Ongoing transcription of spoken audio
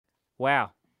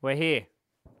Wow, we're here.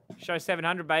 Show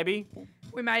 700, baby.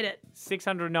 We made it.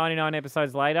 699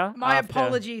 episodes later. My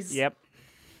apologies. Yep.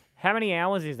 How many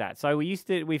hours is that? So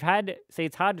we've had,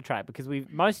 it's hard to track because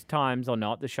most times or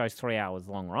not, the show's 3 hours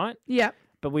long, right? Yep.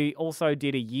 But we also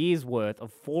did a year's worth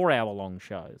of 4-hour-long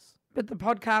shows. But the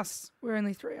podcasts were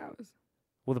only 3 hours.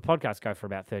 Well, the podcasts go for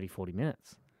about 30, 40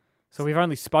 minutes. So we've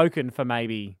only spoken for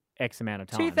maybe X amount of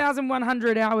time.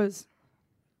 2,100 hours.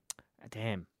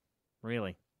 Damn.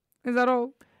 Really? Is that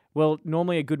all? Well,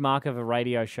 normally a good mark of a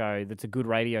radio show that's a good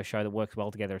radio show that works well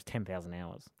together is 10,000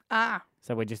 hours. Ah.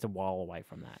 So we're just a while away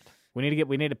from that. We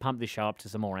need to pump this show up to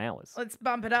some more hours. Let's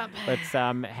bump it up. Let's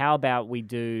how about we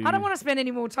do I don't want to spend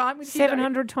any more time with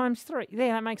 700 times 3. Yeah,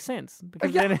 that makes sense.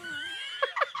 Because then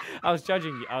I was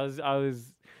judging you. I was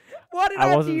Why did I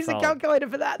have to use a calculator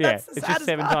for that? Yeah, That's the it's just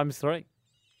 7 part. times 3.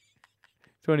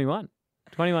 21.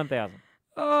 21,000.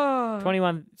 Oh.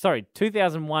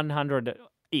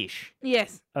 2,100-ish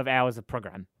Yes. of hours of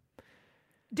program.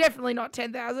 Definitely not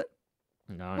 10,000.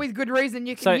 No. With good reason,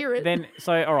 you can hear it.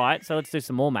 All right, so let's do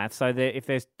some more math. So if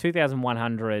there's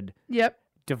 2,100, Yep.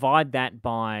 divide that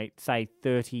by, say,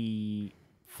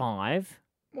 35.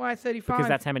 Why 35? Because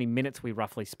that's how many minutes we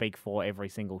roughly speak for every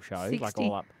single show, 60. like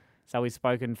all up. So we've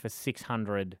spoken for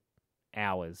 600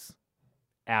 hours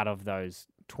out of those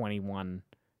 2,100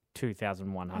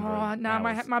 Oh, no,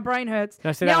 hours. my brain hurts.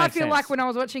 No, so now that I makes feel sense. like when I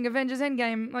was watching Avengers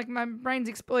Endgame, like my brain's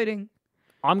exploding.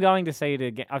 I'm going to see it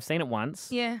again. I've seen it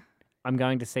once. Yeah. I'm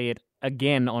going to see it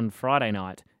again on Friday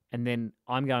night, and then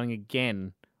I'm going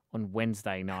again on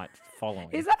Wednesday night following.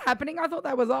 Is that happening? I thought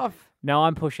that was off. No,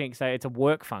 I'm pushing. So it's a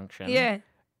work function. Yeah.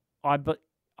 I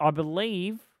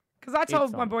believe. Because I told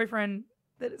It's my on. boyfriend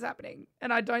that it's happening,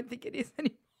 and I don't think it is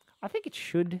anymore. I think it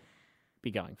should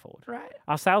be going forward. Right.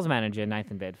 Our sales manager,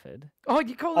 Nathan Bedford, Oh,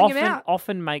 you're calling him out.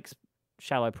 often makes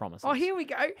shallow promises. Oh, here we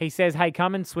go. He says, "Hey,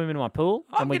 come and swim in my pool,"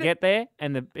 and we get there,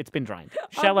 and it's been drained.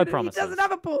 Shallow promises. He doesn't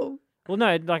have a pool. Well,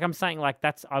 no, like I'm saying, like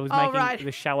I was making right.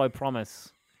 the shallow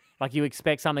promise. Like you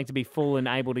expect something to be full and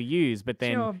able to use, but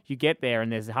then Sure. you get there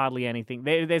and there's hardly anything.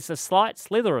 There's a slight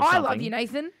slither of I something. love you,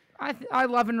 Nathan. I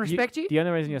love and respect you. The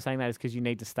only reason you're saying that is because you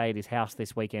need to stay at his house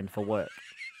this weekend for work.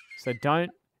 So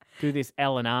don't do this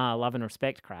L&R, love and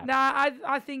respect crap. Nah,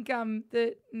 I think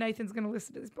that Nathan's going to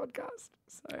listen to this podcast.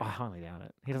 So I highly doubt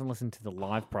it. He doesn't listen to the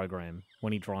live program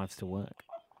when he drives to work.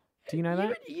 Do you know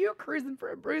that? You're cruising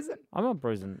for a bruising. I'm not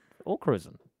bruising or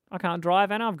cruising. I can't drive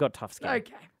and I've got tough skin.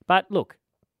 Okay. But look,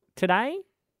 today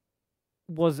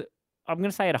was, I'm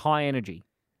going to say, at a high energy.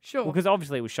 Sure. Because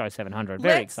obviously it was show 700.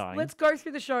 Very exciting. Let's go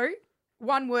through the show.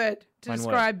 One word to One word.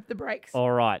 describe the breaks. All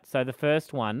right. So the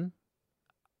first one.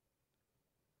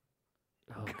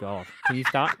 Oh, God. Can you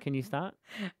start? Can you start?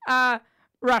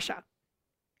 Russia.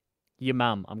 Your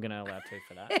mum. I'm going to allow 2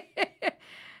 for that.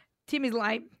 Tim is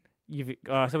lame.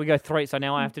 So we go 3. So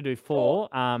now I have to do 4.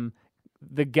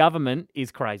 The government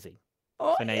is crazy.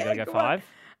 Oh, So now you got to go go on.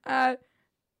 5.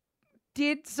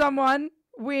 Did someone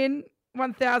win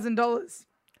 $1,000?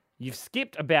 You've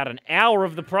skipped about an hour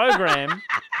of the program.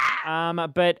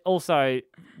 But also,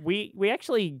 we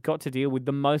actually got to deal with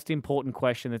the most important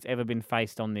question that's ever been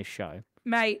faced on this show.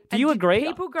 Mate, Do you agree?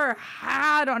 People go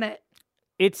hard on it.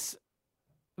 It's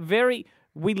we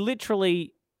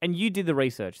literally, and you did the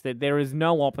research, that there is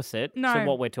no opposite to No.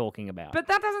 what we're talking about. But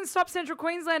that doesn't stop Central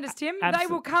Queenslanders, Tim. They Absol-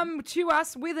 will come to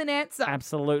us with an answer.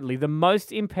 Absolutely. The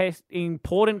most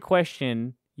important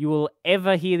question you will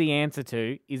ever hear the answer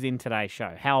to is in today's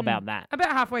show. How about that?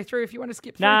 About halfway through if you want to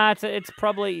skip through. Nah, it's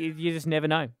probably, you just never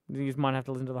know. You just might have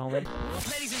to listen to the whole thing.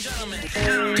 Ladies and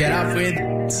gentlemen, Get up with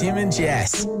Tim and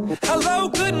Jess. hello,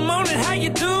 good morning, how you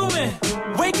doing?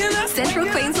 Waking up, Central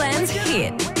Queensland's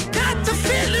hit. got the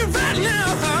feeling right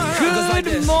now. Just like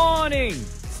Good this. morning.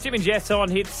 It's Tim and Jess on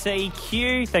Hit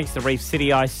CQ. Thanks to Reef City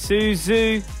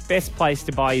Isuzu. Best place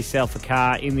to buy yourself a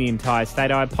car in the entire state.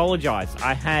 I apologise.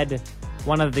 I had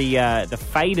one of the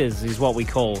faders is what we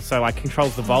call. So it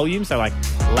controls the volume. So like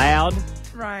loud.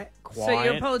 Right. So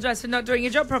Quiet. you apologise for not doing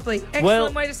your job properly. Excellent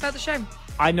Well- way to start the show.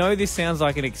 I know this sounds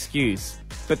like an excuse,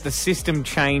 but the system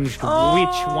changed which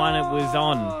one it was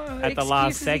on at the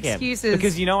last excuses, second. excuses.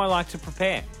 Because you know I like to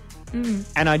prepare.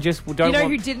 And I just don't You know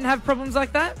want... who didn't have problems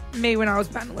like that? Me when I was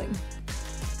paneling.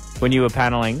 When you were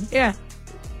paneling, Yeah.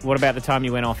 what about the time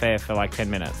you went off air for like 10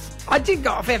 minutes? I did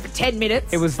go off air for 10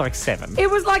 minutes. It was like 7. It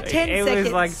was like 10 It seconds.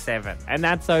 was like 7, and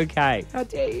that's okay. How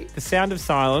dare you? The sound of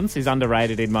silence is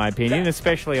underrated in my opinion,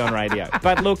 especially on radio.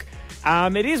 But look,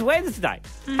 it is Wednesday.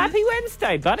 Happy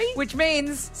Wednesday, buddy. Which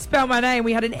means, spell my name,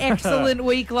 we had an excellent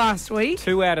week last week.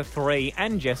 2 out of 3,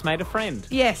 and Jess made a friend.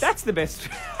 Yes. That's the best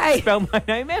Hey. spell my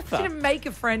name I ever. didn't make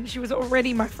a friend. She was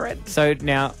already my friend. So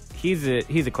now, Here's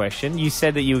a question. You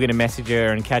said that you were going to message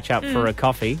her and catch up for a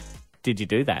coffee. Did you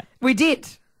do that? We did.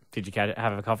 Did you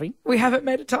have a coffee? We haven't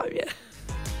made a time yet.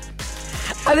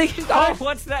 I think. Oh,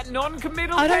 what's that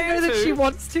non-committal? I don't know that she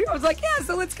wants to. I was like, yeah,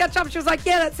 so let's catch up. She was like,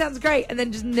 yeah, that sounds great, and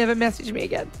then just never messaged me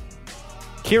again.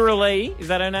 Kira Lee, is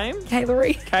that her name? Kayla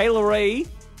Ree. Kayla Ree,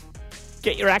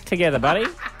 get your act together, buddy.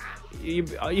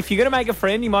 If you're going to make a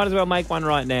friend, you might as well make one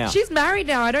right now. She's married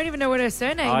now. I don't even know what her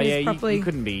surname is properly. You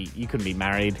couldn't be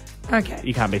married. Okay.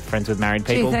 You can't be friends with married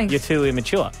people. thanks. You're too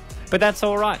immature. But that's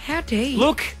all right. How dare you?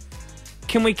 Look,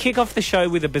 can we kick off the show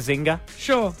with a bazinga?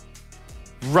 Sure.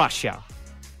 Russia.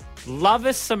 Love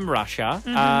us some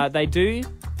Russia. They do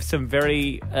some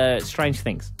very strange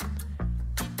things.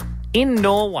 In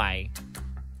Norway,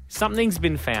 something's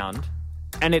been found,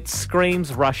 and it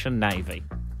screams Russian Navy.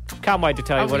 Can't wait to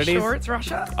tell you what it is. Are we sure it's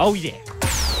Russia? Oh, yeah.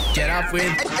 Get up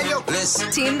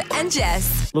with Tim and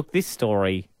Jess. Look, this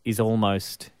story is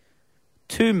almost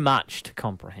too much to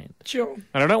comprehend. Sure.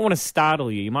 And I don't want to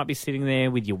startle you. You might be sitting there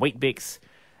with your Wheat Bix,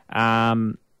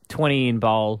 20 in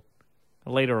bowl,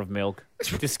 a litre of milk,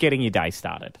 just getting your day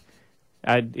started.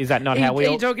 Is that not how we Are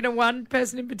all... you talking to one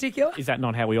person in particular? Is that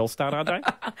not how we all start our day?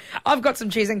 I've got some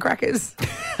cheese and crackers.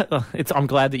 I'm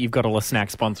glad that you've got a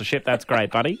snack sponsorship. That's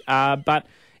great, buddy. But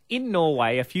in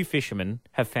Norway, a few fishermen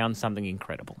have found something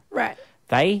incredible. Right.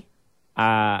 They,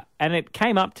 and it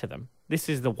came up to them. This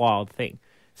is the wild thing.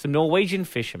 Some Norwegian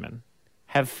fishermen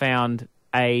have found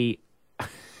a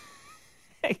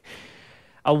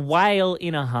whale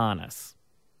in a harness.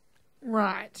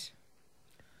 Right.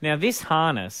 Now, this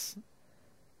harness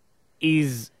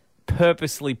is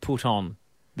purposely put on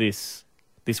this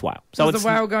whale. So Was it's the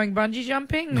whale going bungee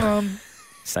jumping?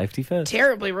 safety first.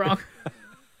 Terribly wrong.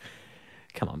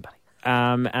 Come on, buddy.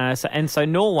 So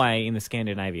Norway in the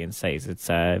Scandinavian seas, it's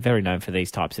very known for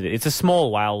these types of. It's a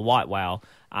small whale, white whale,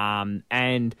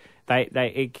 and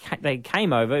they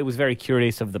came over. It was very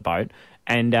curious of the boat,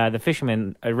 and the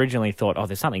fishermen originally thought, oh,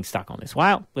 there's something stuck on this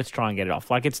whale. Let's try and get it off.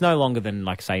 Like it's no longer than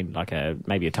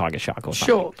maybe a tiger shark or something.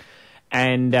 Sure.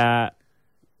 And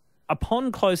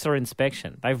upon closer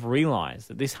inspection, they've realised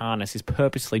that this harness is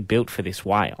purposely built for this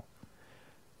whale,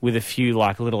 with a few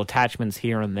little attachments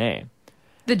here and there.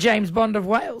 The James Bond of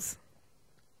Wales.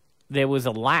 There was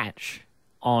a latch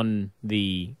on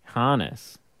the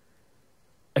harness,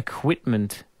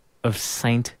 equipment of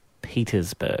St.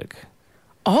 Petersburg.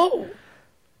 Oh.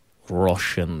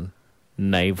 Russian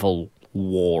naval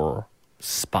war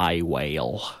spy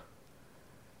whale.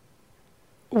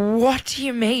 What do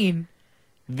you mean?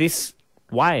 This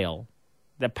whale,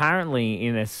 apparently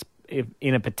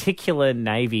in a particular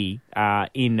navy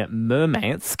in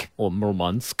Murmansk,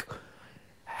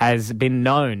 has been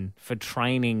known for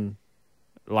training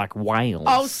whales.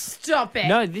 Oh, stop it.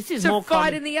 No, this is to more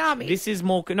fight in the army. This is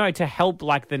more to help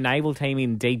the naval team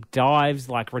in deep dives,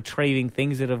 retrieving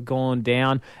things that have gone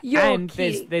down. You're and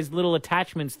kidding. there's little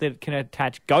attachments that can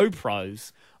attach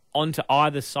GoPros onto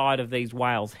either side of these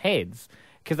whales' heads.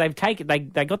 Because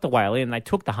they got the whale in, they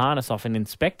took the harness off and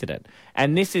inspected it.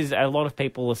 And this is, a lot of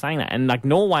people are saying that. And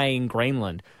Norway and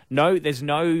Greenland, there's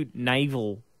no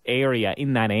naval area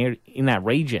in that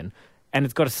region, and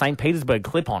it's got a St. Petersburg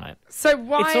clip on it. So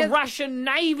why? It's a Russian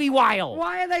Navy whale.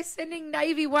 Why are they sending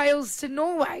Navy whales to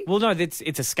Norway? Well, no, it's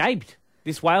escaped.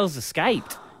 This whale's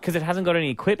escaped because it hasn't got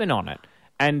any equipment on it.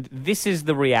 And this is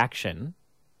the reaction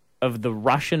of the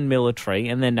Russian military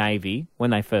and their Navy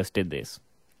when they first did this.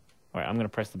 All right, I'm going to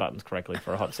press the buttons correctly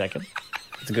for a hot second.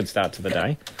 It's a good start to the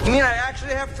day. You mean I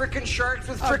actually have frickin' sharks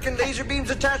with frickin' laser beams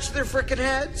attached to their frickin'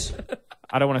 heads?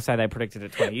 I don't want to say they predicted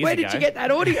it 20 years Where ago. did you get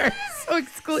that audio? So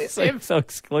exclusive. So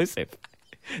exclusive.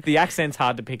 The accent's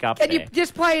hard to pick up Can there. you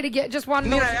just play it again? Just one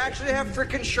You mean more. I actually have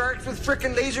frickin' sharks with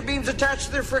frickin' laser beams attached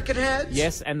to their frickin' heads?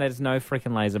 Yes, and there's no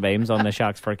freaking laser beams on the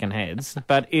shark's freaking heads,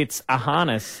 but it's a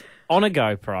harness on a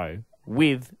GoPro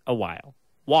with a whale.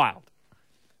 Wild.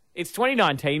 It's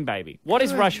 2019, baby. What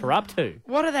is Russia up to?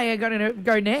 What are they going to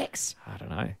go next? I don't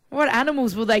know. What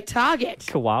animals will they target?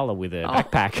 Koala with a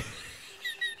backpack.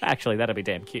 Actually, that'd be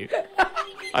damn cute.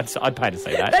 I'd pay to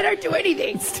see that. They don't do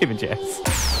anything. It's Tim and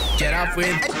Jess. Get up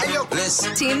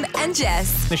with Tim and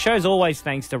Jess. The show's always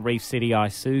thanks to Reef City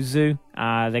Isuzu.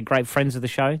 They're great friends of the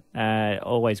show.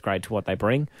 Always great to what they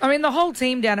bring. I mean, the whole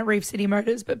team down at Reef City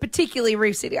Motors, but particularly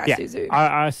Reef City Isuzu.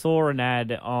 I saw an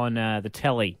ad on the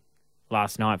telly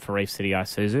last night for Reef City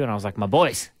Isuzu, and I was like, my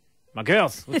boys, my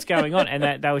girls, what's going on?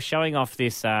 And they were showing off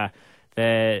this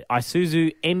the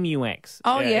Isuzu MUX.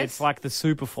 Oh, yes. It's like the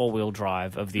super four-wheel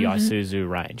drive of the Isuzu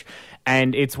range.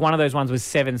 And it's one of those ones with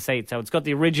 7 seats. So it's got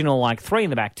the original 3 in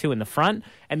the back, 2 in the front,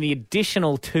 and the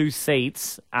additional 2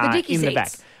 seats The dicky in the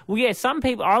seats. back. Well, yeah, some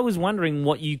people, I was wondering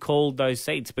what you called those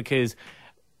seats because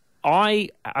I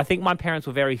think my parents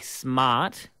were very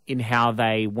smart in how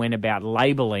they went about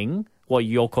labelling what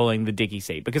you're calling the dicky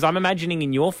seat. Because I'm imagining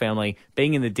in your family,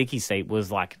 being in the dicky seat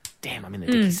was like, damn, I'm in the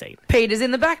dicky seat. Peter's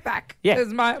in the backpack. Yeah.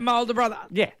 There's my older brother.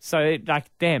 Yeah, so like,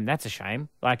 damn, that's a shame.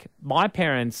 Like, my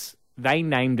parents, they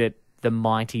named it the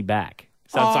Mighty Back.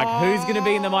 So it's like, who's going to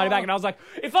be in the Mighty Back? And I was like,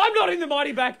 if I'm not in the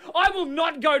Mighty Back, I will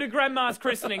not go to Grandma's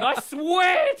christening. I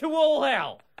swear to all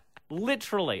hell.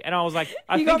 Literally. And I was like,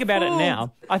 I think about it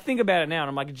now. And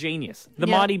I'm like, genius. The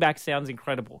Mighty Back sounds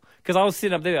incredible. Because I was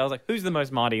sitting up there, I was like, who's the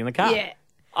most mighty in the car? Yeah.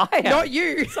 I am. Not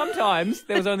you. Sometimes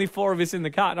there was only 4 of us in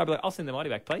the car, and I'd be like, I'll send the Mighty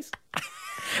Back, please.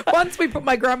 Once we put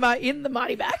my grandma in the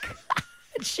Mighty Back,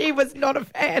 and she was not a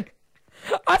fan.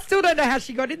 I still don't know how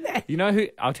she got in there. You know who?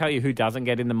 I'll tell you who doesn't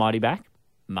get in the Mighty Back?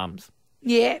 Mums.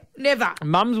 Yeah, never.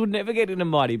 Mums would never get in a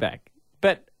Mighty Back.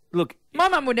 But look, My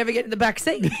mum would never get in the back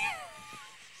seat.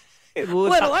 well,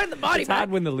 Let alone the Mighty it's Back.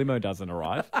 hard when the limo doesn't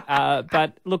arrive.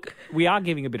 But look, we are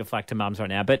giving a bit of flack to mums right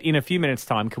now. But in a few minutes'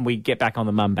 time, can we get back on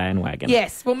the mum bandwagon?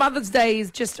 Yes, well, Mother's Day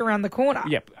is just around the corner.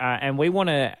 Yep. And we want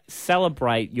to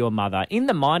celebrate your mother in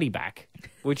the Mighty Back,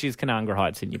 which is Canangra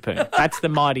Heights in Yeppoon. That's the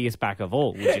mightiest back of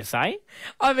all, would you say?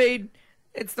 I mean,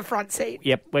 it's the front seat.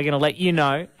 Yep, we're going to let you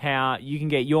know how you can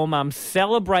get your mum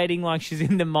celebrating like she's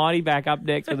in the Mighty Back up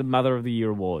next with the Mother of the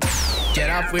Year Award. Get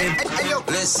up with.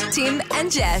 Listen. Tim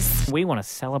and Jess. We want to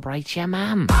celebrate your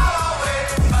mum.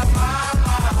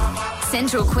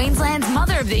 Central Queensland's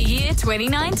Mother of the Year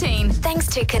 2019. Thanks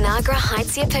to Canangra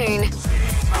Heights Yeppoon.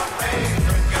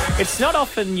 It's not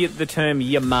often the term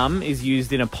your mum is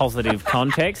used in a positive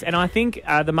context, and I think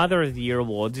the Mother of the Year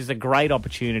Awards is a great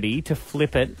opportunity to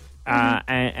flip it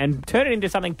and turn it into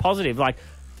something positive. Like,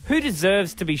 who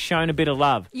deserves to be shown a bit of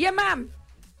love? Yeah, mum.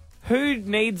 Who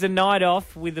needs a night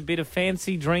off with a bit of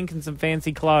fancy drink and some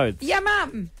fancy clothes? Yeah,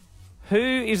 mum. Who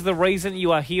is the reason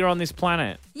you are here on this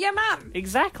planet? Yeah, mum.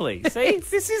 Exactly. See,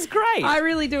 this is great. I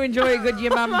really do enjoy a good yeah,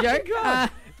 mum Oh my joke. God.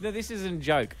 No, this isn't a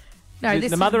joke. No,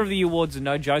 The Mother of the Year Awards are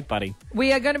no joke, buddy.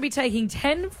 We are going to be taking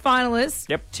 10 finalists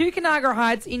to Canangra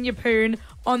Heights in Yeppoon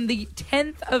on the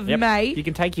 10th of May. You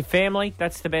can take your family.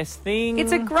 That's the best thing.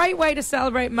 It's a great way to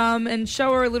celebrate Mum and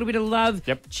show her a little bit of love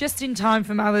just in time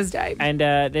for Mother's Day. And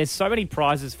there's so many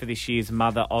prizes for this year's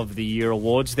Mother of the Year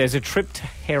Awards. There's a trip to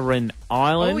Heron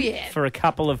Island for a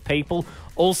couple of people.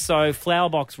 Also,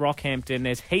 Flowerbox Rockhampton.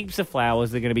 There's heaps of flowers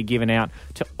that are going to be given out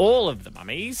to all of the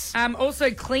mummies.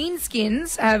 Also, Clean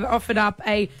Skins have offered up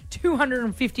a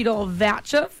 $250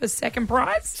 voucher for second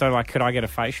prize. So, like, could I get a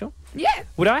facial? Yeah.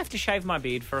 Would I have to shave my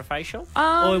beard for a facial?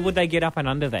 Or would they get up and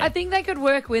under that? I think they could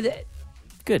work with it.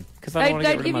 Good, because I don't want to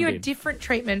get They'd rid of give my you beard. a different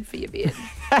treatment for your beard.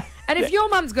 And if your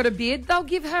mum's got a beard, they'll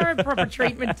give her a proper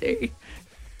treatment too.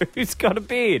 Who's got a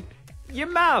beard? Your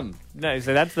mum. No,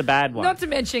 so that's the bad one. Not to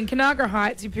mention, Canangra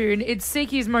Heights, Yeppoon, it's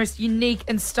Seeki's most unique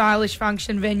and stylish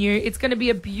function venue. It's going to be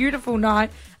a beautiful night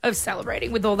of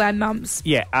celebrating with all their mums.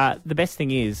 Yeah, the best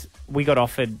thing is we got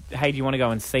offered, hey, do you want to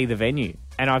go and see the venue?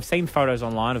 And I've seen photos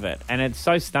online of it, and it's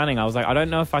so stunning. I was like, I don't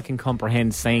know if I can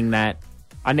comprehend seeing that.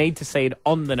 I need to see it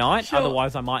on the night,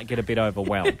 otherwise I might get a bit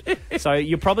overwhelmed. So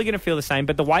you're probably going to feel the same,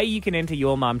 but the way you can enter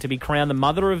your mum to be crowned the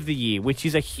Mother of the Year, which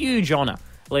is a huge honour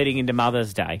leading into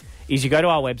Mother's Day, is you go to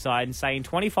our website and say in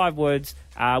 25 words,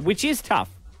 which is tough.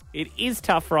 It is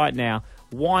tough right now,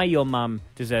 why your mum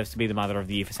deserves to be the Mother of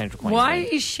the Year for Central Queensland. Why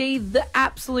is she the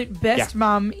absolute best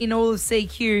mum in all of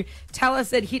CQ? Tell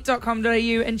us at hit.com.au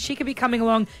and she could be coming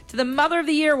along to the Mother of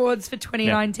the Year Awards for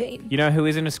 2019. You know who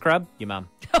isn't a scrub? Your mum.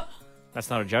 That's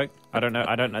not a joke. I don't know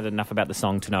enough about the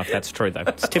song to know if that's true, though.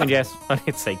 It's Tim and Jess on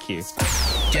Hit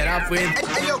CQ. Get up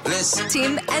with. Listen.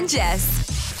 Tim and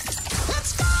Jess.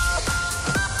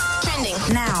 Trending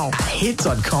now.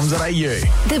 Hit.com.au.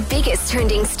 The biggest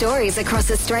trending stories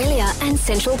across Australia and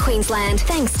Central Queensland,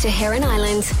 thanks to Heron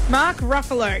Island. Mark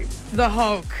Ruffalo, the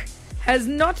Hulk, has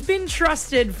not been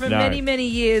trusted for many, many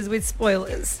years with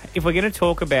spoilers. If we're going to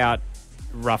talk about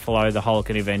Ruffalo, the Hulk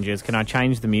and Avengers, can I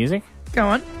change the music? Go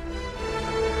on.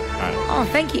 Right. Oh,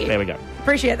 thank you. There we go.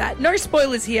 Appreciate that. No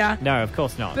spoilers here. No, of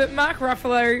course not. But Mark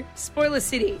Ruffalo, spoiler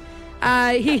city.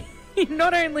 He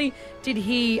not only did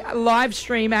he live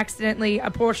stream accidentally a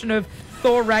portion of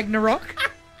Thor Ragnarok.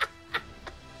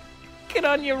 Get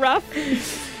on your Ruff.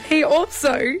 He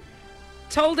also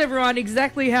told everyone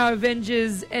exactly how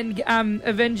Avengers and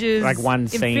Avengers like one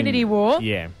scene. Infinity War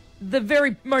the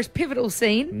very most pivotal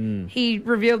scene. He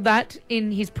revealed that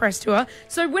in his press tour.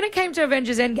 So when it came to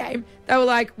Avengers Endgame, they were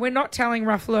like, we're not telling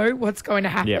Ruffalo what's going to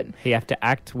happen. Yep. He have to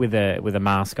act with a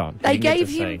mask on. They You didn't get gave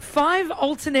to him see. 5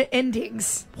 alternate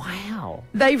endings. Wow.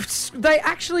 They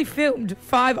actually filmed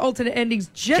 5 alternate endings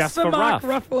just for Mark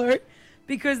Ruffalo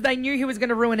because they knew he was going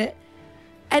to ruin it.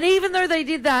 And even though they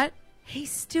did that, he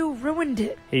still ruined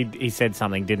it. He said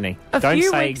something, didn't he? A Don't few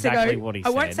say weeks exactly ago, what he I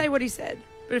said. won't say what he said,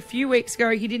 but a few weeks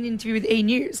ago he did an interview with E!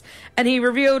 News and he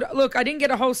revealed, look, I didn't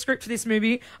get a whole script for this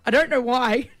movie. I don't know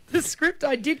why. The script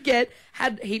I did get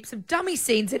had heaps of dummy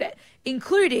scenes in it,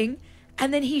 including,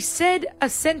 and then he said a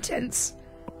sentence,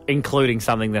 Including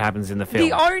something that happens in the film.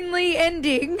 the only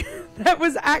ending that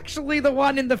was actually the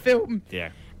one in the film.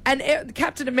 Yeah. And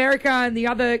Captain America and the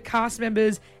other cast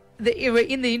members that were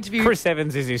in the interview Chris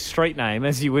Evans is his street name,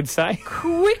 as you would say.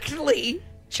 quickly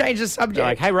changed the subject. They're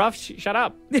like, hey, Ruff, shut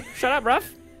up. Shut up,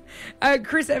 Ruff.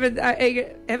 Chris Evans,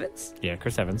 Evans? Yeah,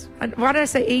 Chris Evans. And why did I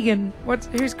say Egan?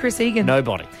 Who's Chris Egan?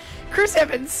 Nobody. Chris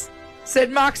Evans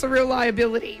said Mark's a real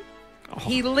liability.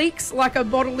 He leaks like a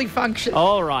bodily function.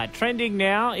 All right, trending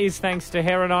now is thanks to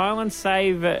Heron Island.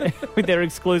 Save with their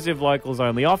exclusive locals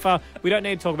only offer. We don't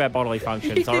need to talk about bodily You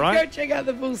functions, can all right? go check out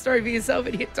the full story for yourself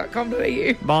at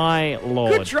hit.com.au. My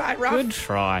lord. Good try, Ruff. Good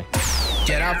try.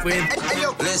 Get up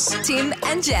with Bliss. Tim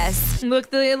and Jess.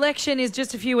 Look, the election is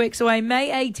just a few weeks away.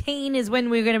 May 18 is when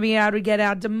we're going to be able to get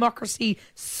our democracy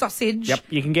sausage. Yep,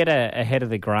 you can get ahead of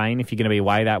the grain if you're going to be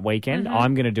away that weekend.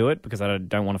 I'm going to do it because I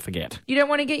don't want to forget. You don't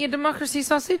want to get your democracy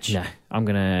sausage? No, I'm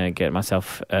going to get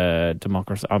myself a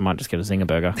democracy. I might just get a Zinger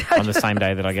burger on the same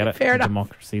day that I get it. Fair enough.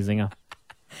 Democracy Zinger.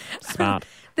 Smart.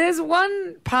 There's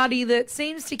one party that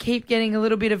seems to keep getting a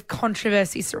little bit of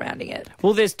controversy surrounding it.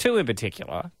 Well, there's two in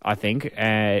particular, I think.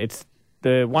 It's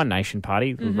the One Nation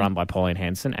Party, run by Pauline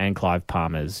Hanson, and Clive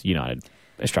Palmer's United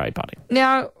Australia Party.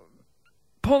 Now,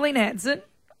 Pauline Hanson,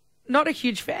 not a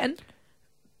huge fan,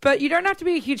 but you don't have to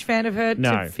be a huge fan of her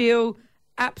No. to feel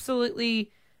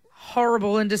absolutely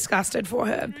horrible and disgusted for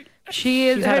her.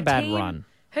 She's had a bad run.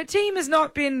 Her team has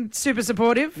not been super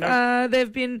supportive. No.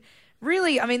 They've been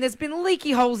there's been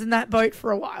leaky holes in that boat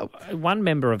for a while. One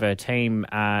member of her team,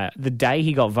 the day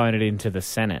he got voted into the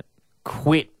Senate,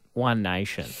 quit One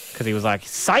Nation because he was like,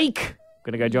 "Sake,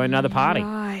 going to go join another party."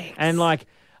 Yikes. And like,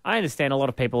 I understand a lot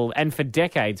of people, and for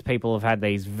decades, people have had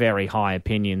these very high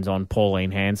opinions on Pauline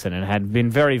Hanson and had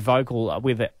been very vocal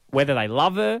with it, whether they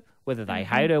love her, whether they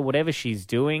hate her, whatever she's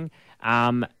doing.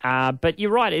 But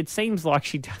you're right; it seems like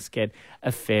she does get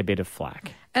a fair bit of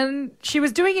flack. And she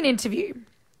was doing an interview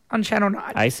on Channel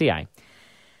 9. ACA.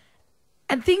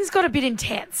 And things got a bit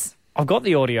intense. I've got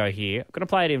the audio here. I'm going to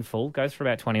play it in full. It goes for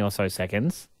about 20 or so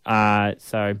seconds.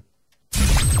 So...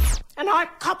 And I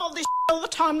couple this all the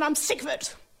time and I'm sick of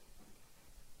it.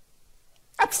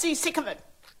 Absolutely sick of it.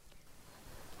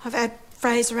 I've had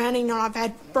Fraser Anning and I've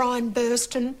had Brian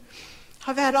Burston.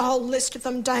 I've had a whole list of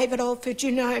them, David Alford,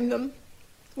 you name them.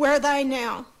 Where are they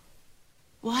now?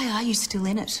 Why are you still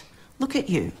in it? Look at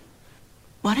you.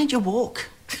 Why don't you walk?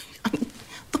 I mean,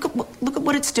 look at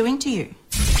what it's doing to you.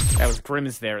 That was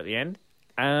Grimmers there at the end.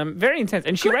 Very intense.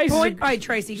 And she Good raises point by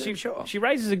Tracy Grimshaw. She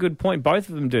raises a good point. Both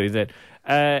of them do that.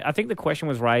 I think the question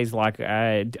was raised like,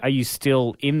 are you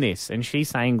still in this? And she's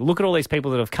saying, look at all these people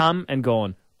that have come and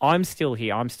gone. I'm still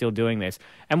here. I'm still doing this.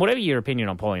 And whatever your opinion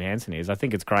on Pauline Hanson is, I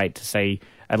think it's great to see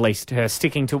at least her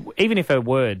sticking to, even if her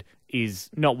word is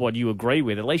not what you agree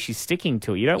with, at least she's sticking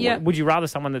to it. You don't. Yeah. Would you rather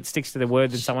someone that sticks to their word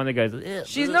than someone that goes? "Ugh,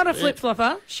 She's ugh, not a ugh."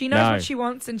 flip-flopper. She knows No. what she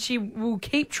wants and she will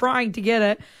keep trying to get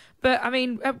it. But, I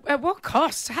mean, at what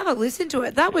cost? Have a listen to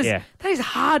it. That is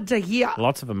hard to hear.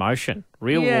 Lots of emotion,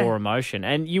 real Yeah. raw emotion.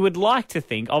 And you would like to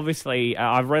think, obviously,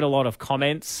 I've read a lot of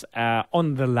comments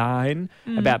on the line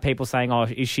about people saying, oh,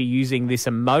 is she using this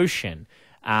emotion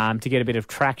to get a bit of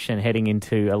traction heading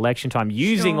into election time,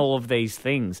 using Sure. all of these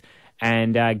things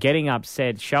and getting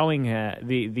upset, showing her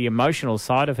the emotional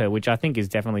side of her, which I think is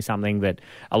definitely something that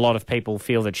a lot of people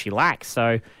feel that she lacks.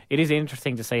 So it is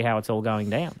interesting to see how it's all going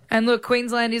down. And look,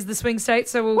 Queensland is the swing state,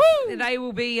 so they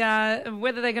will be,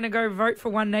 whether they're going to go vote for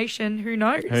One Nation, who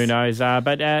knows? Who knows?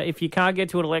 But if you can't get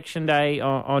to an election day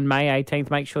on May 18th,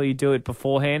 make sure you do it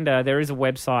beforehand. There is a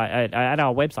website, at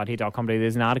our website, here.com.au,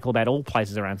 there's an article about all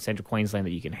places around central Queensland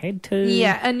that you can head to.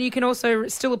 Yeah, and you can also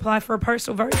still apply for a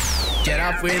postal vote. Get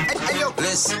up with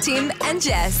Bliss. Tim and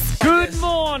Jess. Good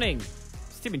morning.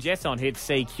 It's Tim and Jess on Hit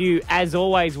CQ. As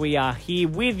always, we are here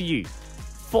with you,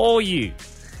 for you,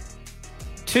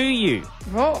 to you,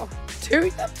 Oh, two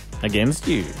of them. against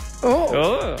you. Oh.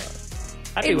 Oh.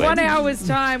 Happy In 1 Wednesday. hour's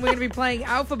time, we're going to be playing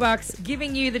Alpha Bucks,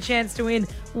 giving you the chance to win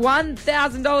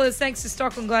 $1,000 thanks to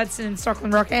Stockland Gladstone and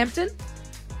Stockland Rockhampton.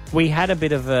 We had a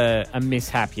bit of a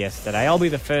mishap yesterday. I'll be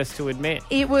the first to admit.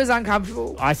 It was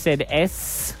uncomfortable. I said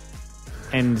S,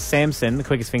 and Samson, the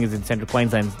quickest fingers in Central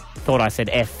Queensland, thought I said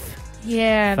F.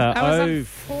 Yeah, For that was O.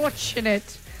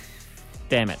 unfortunate.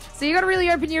 Damn it. So you got to really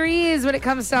open your ears when it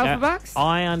comes to Alpha Bucks.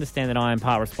 I understand that I am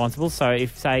part responsible. So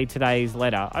if, say, today's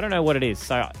letter, I don't know what it is.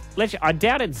 So I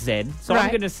doubt it's Z. So I'm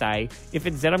Right. going to say, if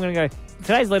it's Z, I'm going to go,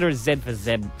 today's letter is Z for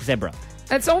zebra.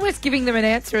 It's almost giving them an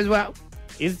answer as well.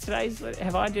 Is today's letter?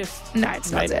 Have I just... No,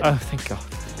 it's not made- Z. Oh, thank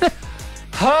God.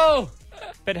 Oh!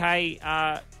 But hey,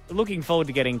 looking forward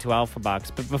to getting to Alpha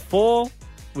Bucks. But before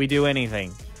we do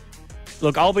anything,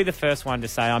 look, I'll be the first one to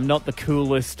say I'm not the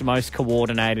coolest, most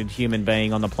coordinated human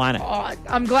being on the planet. Oh,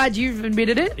 I'm glad you've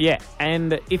admitted it. Yeah,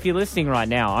 and if you're listening right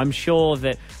now, I'm sure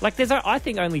that, like, I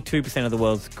think only 2% of the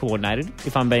world's coordinated,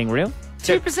 if I'm being real.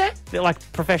 2%? They're like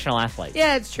professional athletes.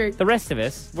 Yeah, it's true. The rest of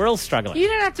us, we're all struggling. You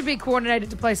don't have to be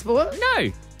coordinated to play sport. No,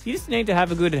 you just need to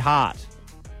have a good heart.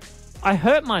 I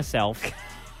hurt myself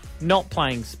not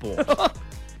playing sport.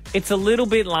 It's a little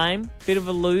bit lame, bit of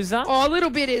a loser. Oh, a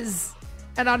little bit is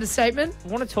an understatement. I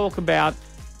want to talk about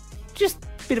just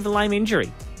a bit of a lame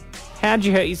injury. How'd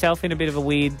you hurt yourself in a bit of a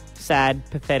weird, sad,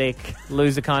 pathetic,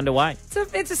 loser kind of way?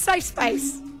 It's a safe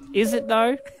space. Is it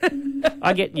though?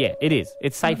 Yeah, it is.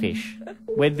 It's safe-ish.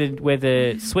 We're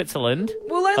the Switzerland.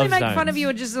 We'll only of make zones. fun of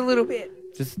you just a little bit.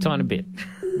 Just a tiny bit.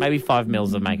 Maybe 5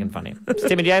 mils of making fun of you. It's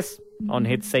Tim and Jess on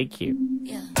Hit CQ.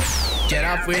 Get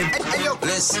up with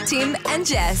Bliss. Tim and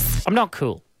Jess. I'm not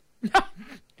cool.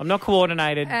 I'm not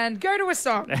coordinated. And go to a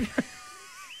song.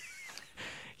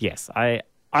 Yes, I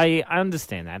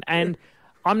understand that. And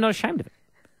I'm not ashamed of it.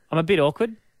 I'm a bit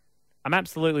awkward. I'm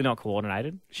absolutely not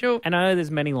coordinated. Sure. And I know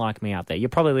there's many like me out there. You're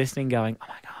probably listening going, oh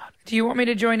my God. Do you want me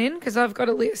to join in? Because I've got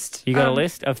a list. You got a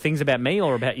list of things about me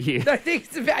or about you? I think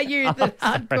it's about you that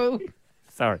aren't cool.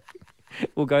 Sorry.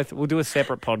 We'll do a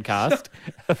separate podcast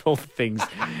of all the things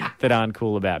that aren't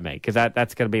cool about me, because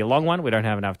that's going to be a long one. We don't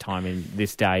have enough time in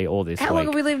this day or this How week. long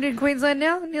have we lived in Queensland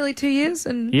now? Nearly 2 years.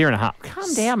 And Year and a half.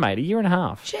 Calm down, mate. A year and a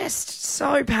half. just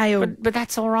so pale. But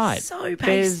that's all right. So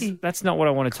pasty. That's not what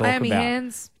I want to talk Clammy about.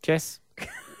 hands. Jess,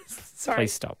 Sorry.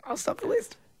 please stop. I'll stop the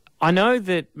list. I know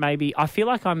that maybe I feel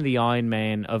like I'm the Iron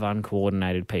Man of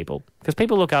uncoordinated people, because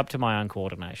people look up to my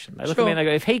uncoordination. They look at me and they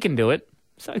go, if he can do it,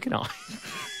 so can I.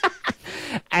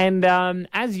 And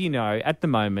as you know, at the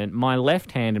moment, my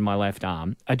left hand and my left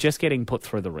arm are just getting put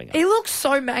through the ringer. It looks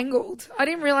so mangled. I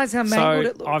didn't realise how mangled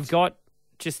it looked. I've got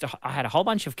I had a whole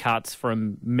bunch of cuts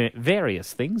from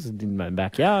various things in my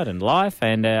backyard and life,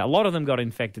 and a lot of them got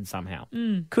infected somehow.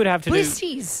 Could have to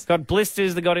Blisters. Got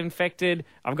blisters that got infected.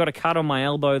 I've got a cut on my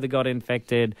elbow that got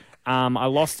infected. I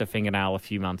lost a fingernail a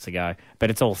few months ago, but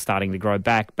it's all starting to grow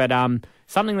back. But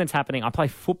something that's happening, I play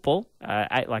football,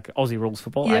 like Aussie rules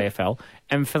football, Yep. AFL,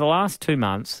 and for the last 2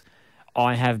 months,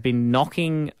 I have been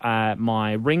knocking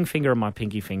my ring finger and my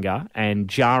pinky finger and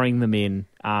jarring them in,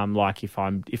 like if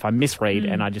I misread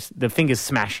and the fingers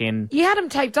smash in. You had them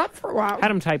taped up for a while. Had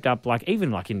them taped up, like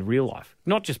even like in real life,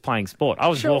 not just playing sport. I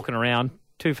was Sure. walking around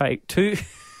two finger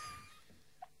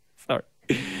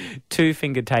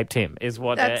tape Tim is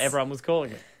what everyone was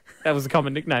calling it. That was a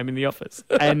common nickname in the office,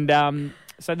 and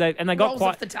so they got Rolls quite.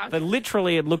 off the tongue. They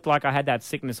literally, it looked like I had that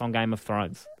sickness on Game of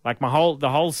Thrones. Like the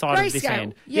whole side of this Grayscale,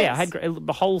 hand. yes. Yeah, I had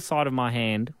the whole side of my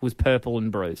hand was purple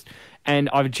and bruised, and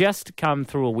I've just come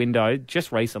through a window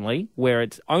just recently where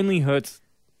it only hurts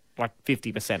like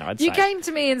 50%. I'd say. You came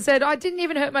to me and said, I didn't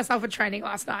even hurt myself at training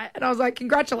last night. And I was like,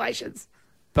 congratulations.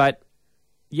 But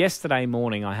yesterday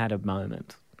morning, I had a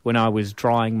moment when I was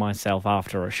drying myself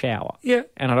after a shower. Yeah.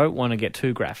 And I don't want to get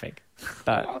too graphic,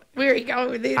 but Where are you going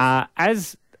with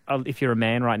this? if you're a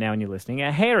man right now and you're listening,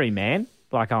 a hairy man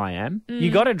like I am,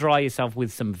 you got to dry yourself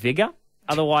with some vigor.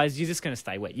 Otherwise, you're just going to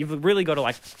stay wet. You've really got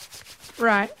to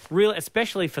right.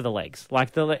 especially for the legs.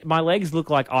 Like my legs look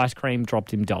like ice cream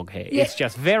dropped in dog hair. Yeah. It's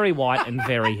just very white and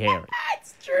very hairy.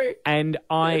 That's true. And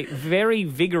I very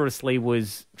vigorously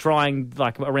was drying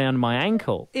like around my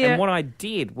ankle. Yeah. And what I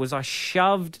did was I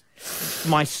shoved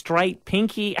my straight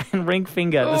pinky and ring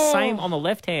finger, the same on the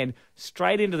left hand,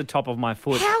 straight into the top of my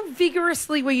foot. How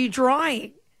vigorously were you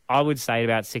drying? I would say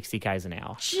about 60 k's an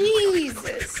hour.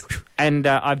 Jesus. And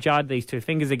I've jarred these two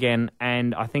fingers again,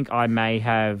 and I think I may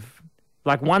have,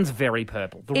 like, one's very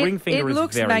purple. The ring finger it is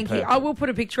looks very manky. purple. I will put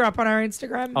a picture up on our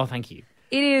Instagram. Oh, thank you.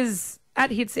 It is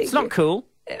at Hitsy. It's not cool.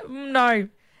 No.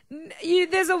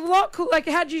 There's a lot cool. Like,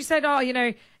 how'd you say,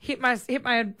 hit my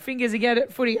fingers again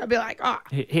at footy? I'd be like,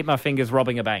 Hit my fingers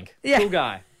robbing a bank. Yeah.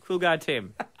 Cool guy,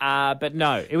 Tim. But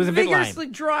no, it was a bit vigorously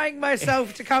lame. drying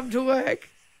myself to come to work.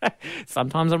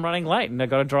 Sometimes I'm running late and I've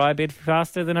got to dry a bit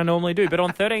faster than I normally do. But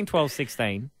on 13, 12,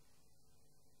 16,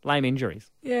 Lame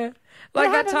injuries. Yeah.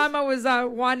 Like that time I was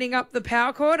winding up the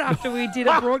power cord after we did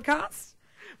a broadcast.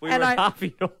 We were at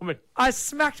Harvey Norman. I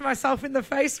smacked myself in the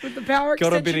face with the power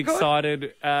Got extension a bit cord. excited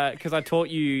because I taught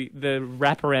you the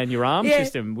wrap around your arm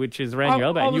system, which is around your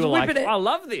elbow. I And you was were like, whipping it. I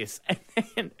love this. And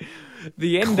then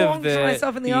the end of Conked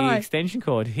myself in the the eye. extension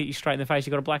cord hit you straight in the face.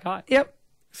 You got a black eye. Yep.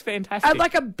 It's fantastic. I had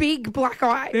like a big black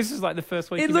eye. This is like the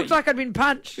first week It you looked met like I'd been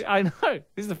punched. I know. This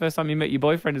is the first time you met your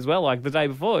boyfriend as well, like the day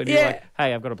before. And you're Yeah. like,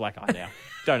 hey, I've got a black eye now.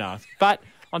 Don't ask. But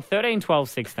on 13, 12,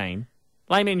 16,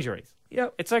 lame injuries.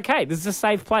 Yep. It's okay. This is a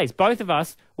safe place. Both of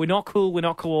us, we're not cool. We're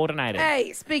not coordinated.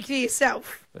 Hey, speak for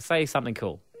yourself. Let's say something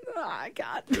cool. Oh,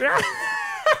 God.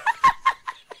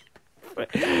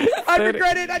 I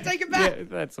regret it. I take it back. Yeah,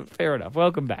 that's fair enough.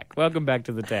 Welcome back. Welcome back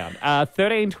to the town.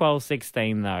 13, 12,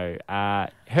 16, though.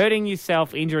 Hurting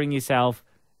yourself, injuring yourself.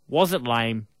 Was it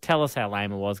lame? Tell us how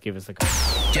lame it was. Give us a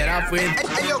call. Get up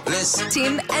with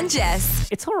Tim and Jess.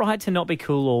 It's all right to not be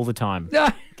cool all the time. No.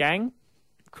 Gang,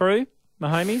 crew, my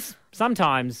homies.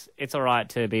 Sometimes it's all right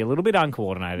to be a little bit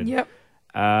uncoordinated. Yep.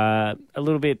 A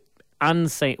little bit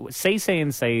unseen.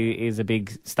 CC&C is a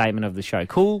big statement of the show.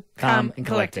 Cool, calm, and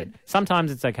collected.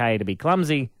 Sometimes it's okay to be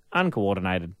clumsy,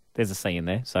 uncoordinated. There's a C in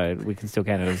there, so we can still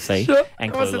count it as a C. Sure.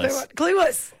 And What's the clueless. third one?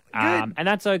 Clueless. Good. And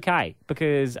that's okay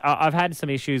because I've had some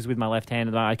issues with my left hand.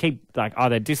 And I keep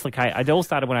either dislocate. It all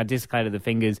started when I dislocated the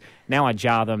fingers. Now I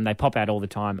jar them. They pop out all the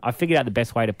time. I figured out the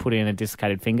best way to put in a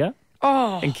dislocated finger.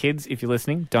 Oh. And kids, if you're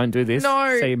listening, don't do this.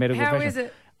 No. See your medical How professional. is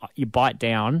it? You bite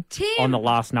down Tim. on the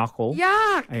last knuckle.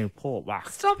 Yuck. And you pull it back.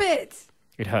 Stop it.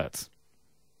 It hurts.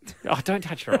 Oh, don't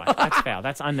touch your eye. That's foul.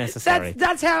 That's unnecessary.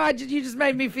 That's how you just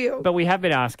made me feel. But we have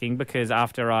been asking because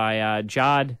after I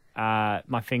jarred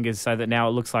my fingers so that now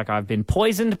it looks like I've been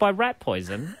poisoned by rat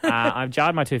poison, I've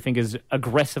jarred my two fingers,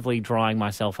 aggressively drying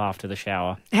myself after the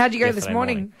shower. How'd you go this yesterday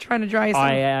morning trying to dry yourself?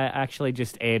 I actually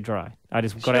just air dry. I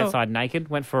just got Sure. outside naked,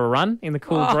 went for a run in the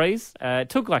cool breeze. It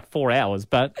took like 4 hours,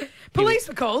 but Police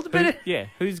were called, but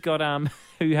who's got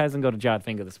who hasn't got a jarred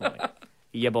finger this morning?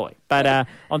 Yeah, boy. But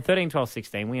on 13, 12,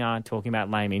 16, we are talking about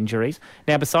lame injuries.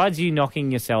 Now, besides you knocking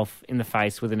yourself in the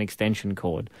face with an extension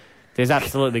cord, there's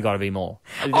absolutely got to be more.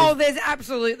 there's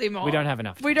absolutely more. We don't have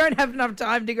enough time. We don't have enough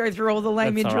time to go through all the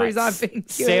lame That's all injuries right. I've been cured.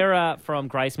 Sarah from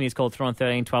Gracemere's called through on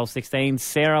 13, 12, 16.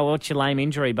 Sarah, what's your lame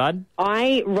injury, bud?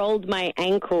 I rolled my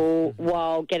ankle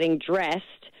while getting dressed,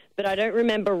 but I don't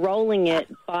remember rolling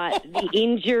it, but the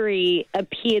injury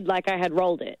appeared like I had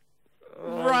rolled it.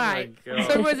 Right.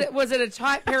 So was it a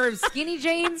tight pair of skinny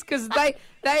jeans? Because they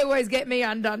always get me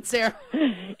undone, Sarah.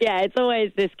 Yeah, it's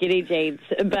always the skinny jeans,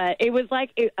 but it was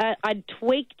like I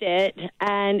tweaked it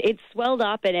and it swelled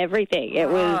up and everything. It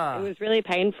was really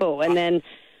painful, and then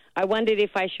I wondered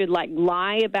if I should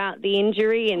lie about the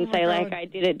injury and say God. I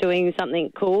did it doing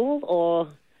something cool, or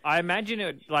I imagine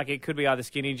it could be either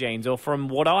skinny jeans or, from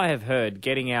what I have heard,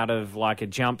 getting out of a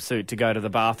jumpsuit to go to the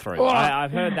bathroom. Oh.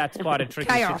 I've heard that's quite a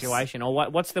tricky Chaos. situation. Or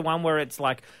what's the one where it's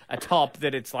like a top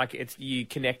that it's you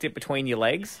connect it between your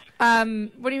legs? What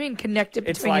do you mean connected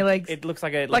It's between your legs? It looks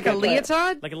like a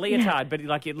leotard? like a leotard, but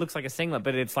it looks like a singlet,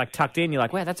 but it's tucked in. You're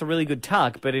like, wow, that's a really good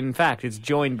tuck, but in fact, it's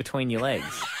joined between your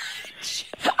legs.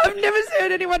 I've never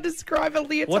heard anyone describe a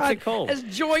leotard What's it called? as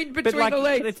joined But between the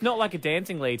legs. it's not like a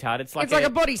dancing leotard. It's like It's like a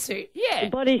bodysuit. yeah.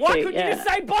 bodysuit, Why couldn't you yeah. just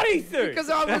say bodysuit?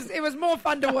 Because it was more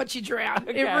fun to watch you drown.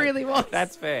 It Okay. really was.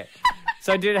 That's fair.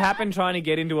 So did it happen trying to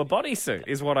get into a bodysuit?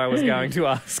 Is what I was going to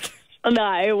ask.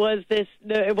 no, it was this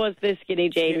skinny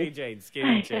jeans.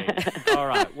 Skinny jeans. All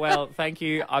right. Well, thank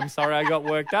you. I'm sorry I got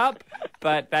worked up,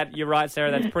 but you're right,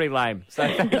 Sarah. That's pretty lame. So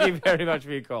thank you very much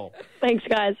for your call. Thanks,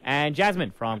 guys. And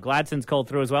Jasmine from Gladson's called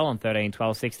through as well on 13,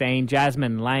 12, 16.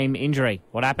 Jasmine, lame injury.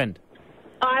 What happened?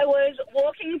 I was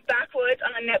walking backwards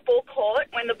on a netball court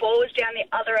when the ball was down the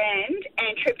other end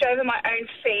and tripped over my own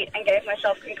feet and gave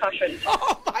myself concussion.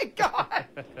 Oh, my God.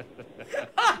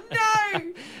 Oh,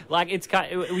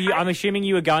 no. I'm assuming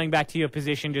you were going back to your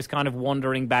position, just kind of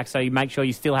wandering back, so you make sure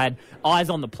you still had eyes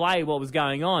on the play, what was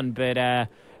going on, but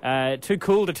too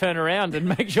cool to turn around and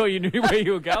make sure you knew where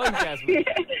you were going, Jasmine.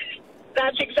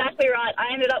 That's exactly right.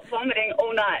 I ended up vomiting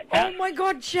all night. Oh, my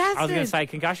God, Jasmine. I was going to say,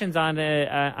 concussions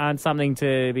aren't something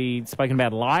to be spoken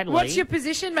about lightly. What's your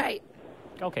position, mate?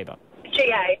 Goalkeeper.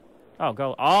 GA. Oh,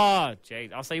 goal. Oh, geez.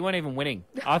 Oh, so you weren't even winning.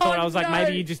 I thought I was like, no.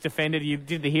 maybe you just defended, you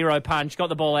did the hero punch, got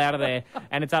the ball out of there,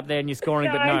 and it's up there and you're scoring,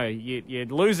 but no, you're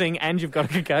losing and you've got a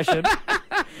concussion.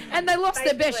 And they lost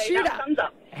their best Basically, shooter. that sums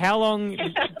up. How long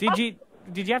did you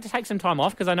have to take some time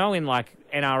off? Because I know in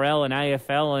NRL and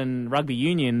AFL and rugby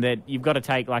union that you've got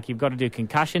to you've got to do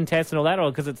concussion tests and all that, or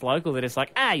because it's local that it's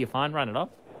you're fine, run it off.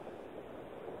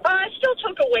 I still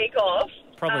took a week off.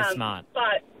 Probably smart.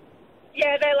 But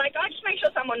Yeah, they're like, oh, just make sure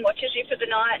someone watches you for the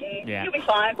night and you'll be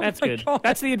fine. That's good.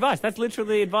 That's the advice. That's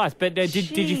literally the advice. But did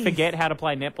you forget how to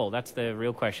play netball? That's the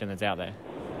real question that's out there.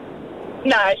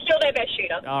 No, still their best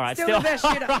shooter. All right, Still the best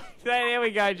shooter. All right, there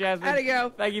we go, Jasmine. How'd it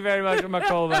go? Thank you very much for my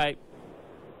call, mate.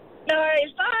 No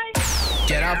worries, bye.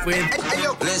 Get up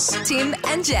with Bliss. Tim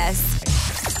and Jess.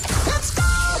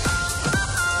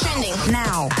 Trending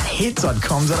Now.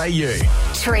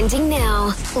 Hits.com.au. Trending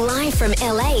now. Live from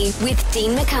LA with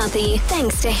Dean McCarthy.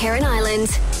 Thanks to Heron Island.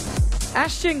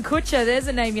 Ashton Kutcher, there's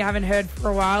a name you haven't heard for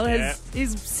a while,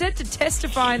 is set to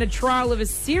testify in a trial of a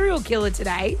serial killer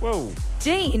today. Whoa.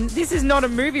 Dean, this is not a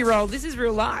movie role. This is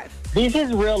real life. This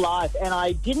is real life, and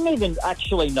I didn't even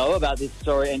actually know about this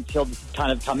story until this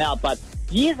kind of come out. But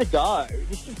years ago,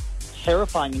 this is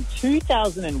terrifying. In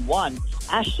 2001,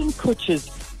 Ashton Kutcher's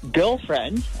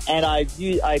girlfriend, and I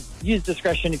use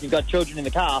discretion if you've got children in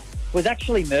the car, was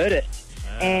actually murdered,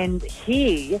 and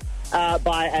he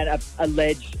by an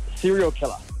alleged serial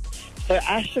killer. So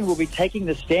Ashton will be taking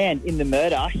the stand in the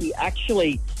murder. He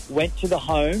actually went to the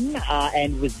home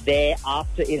and was there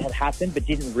after it had happened, but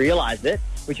didn't realise it,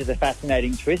 which is a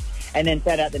fascinating twist, and then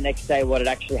found out the next day what had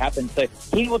actually happened. So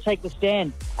he will take the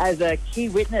stand as a key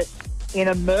witness in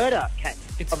a murder case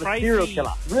of a serial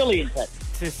killer. Really intense.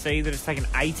 To see that it's taken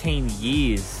 18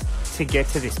 years to get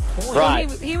to this point. Right.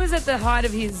 Well, he was at the height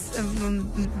of his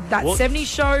that 70s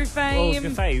show fame. Well, I was going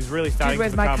to say, he's really starting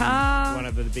Dude, to Where's My become Car? one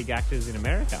of the big actors in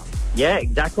America. Yeah,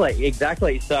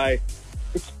 exactly. So,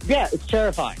 it's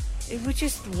terrifying. It was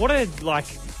just, what a,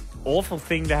 awful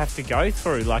thing to have to go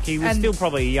through. He was still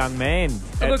probably a young man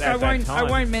at that time. I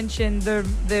won't mention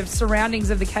the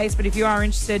surroundings of the case, but if you are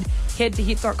interested, head to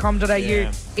hit.com.au.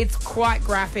 Yeah. It's quite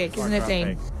graphic, isn't it,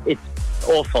 Dean? It's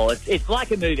awful. It's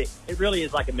like a movie. It really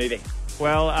is like a movie.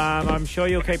 Well, I'm sure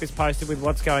you'll keep us posted with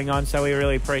what's going on, so we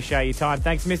really appreciate your time.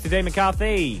 Thanks, Mr. D.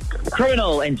 McCarthy.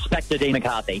 Criminal Inspector D.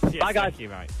 McCarthy. Yes, Bye, guys. Thank you,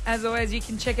 mate. As always, you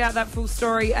can check out that full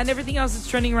story and everything else that's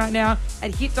trending right now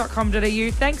at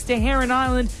hit.com.au. Thanks to Heron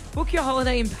Island. Book your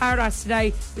holiday in paradise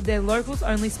today with their locals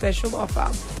only special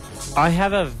offer. I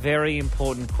have a very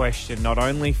important question, not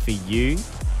only for you,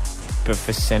 but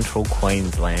for Central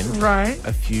Queensland. Right.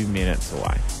 A few minutes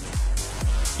away.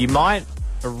 You might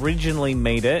originally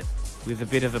meet it with a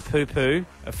bit of a poo-poo,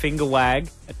 a finger wag,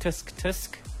 a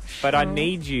tusk-tusk, but I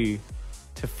need you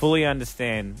to fully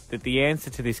understand that the answer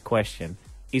to this question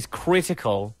is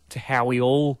critical to how we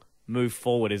all move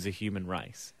forward as a human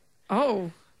race. Oh.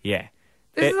 Yeah.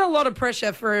 This is a lot of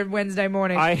pressure for a Wednesday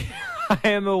morning. I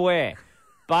am aware,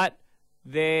 but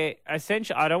there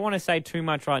essentially, I don't want to say too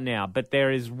much right now, but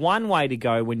there is one way to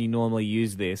go when you normally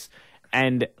use this,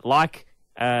 and like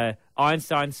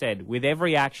Einstein said, with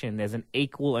every action, there's an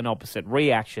equal and opposite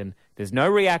reaction. There's no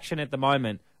reaction at the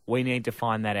moment. We need to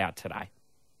find that out today.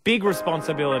 Big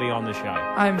responsibility on the show.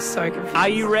 I'm so confused. Are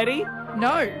you ready?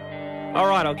 No. All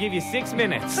right, I'll give you 6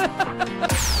 minutes.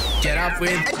 Get up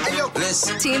with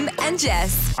Bliss. Tim and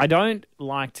Jess. I don't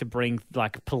like to bring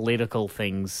political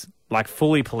things,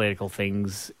 fully political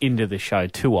things into the show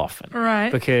too often.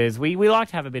 Right. Because we like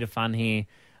to have a bit of fun here.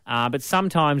 But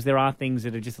sometimes there are things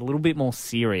that are just a little bit more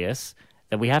serious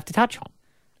that we have to touch on.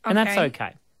 And that's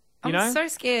okay. I'm so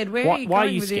scared. Why are you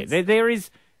going with scared? this? There is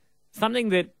something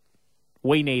that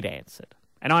we need answered.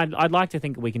 And I'd like to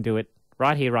think that we can do it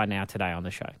right here, right now, today on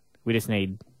the show. We just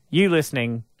need you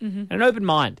listening and an open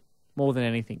mind more than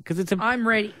anything. Because it's I'm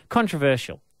ready.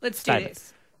 Controversial. Let's do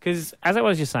this. Because as I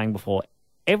was just saying before,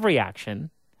 every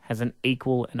action has an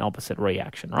equal and opposite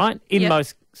reaction, right? In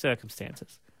most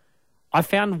circumstances. I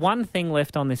found one thing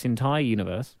left on this entire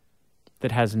universe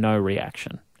that has no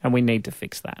reaction, and we need to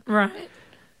fix that. Right.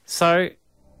 So,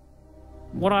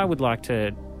 what I would like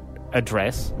to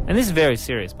address, and this is very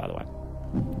serious, by the way,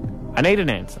 I need an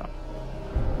answer.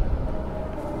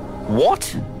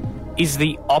 What is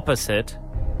the opposite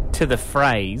to the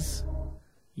phrase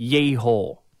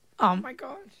yee-haw? Oh, my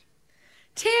gosh.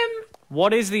 Tim.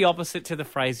 What is the opposite to the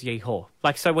phrase yee-haw?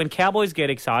 So when cowboys get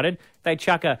excited, they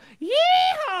chuck a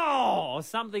yee-haw or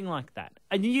something like that.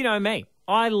 And you know me,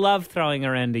 I love throwing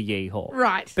around a yee-haw.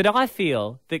 Right. But I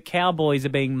feel that cowboys are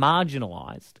being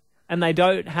marginalised and they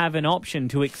don't have an option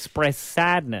to express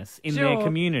sadness in their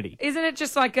community. Isn't it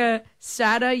just like a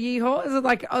sadder yeehaw? Is it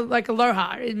like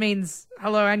aloha? It means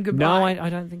hello and goodbye. No, I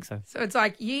don't think so. So it's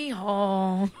like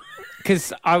yeehaw.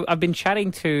 Because I've been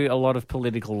chatting to a lot of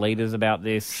political leaders about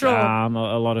this. Sure. A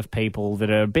lot of people that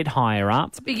are a bit higher up.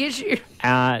 It's a big issue.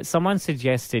 Someone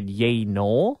suggested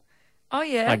yee-naw. Oh,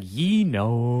 yeah. Like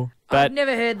yee-naw. But I've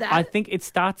never heard that. I think it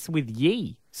starts with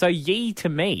yee. So yee to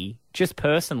me just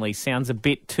personally sounds a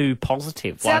bit too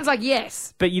positive. Sounds like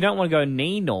yes. But you don't want to go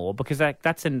Neenor because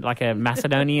that's like a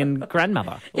Macedonian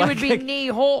grandmother. It would be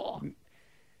Nihor.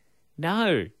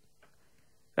 No.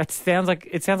 It sounds like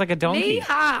a donkey.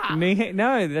 Niha.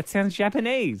 No, that sounds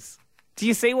Japanese. Do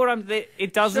you see what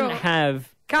it doesn't Sure.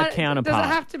 have a counterpart. Does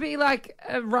it have to be like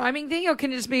a rhyming thing, or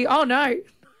can it just be, oh no?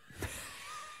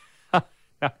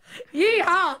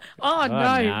 Yeehaw! Oh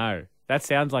no. No. That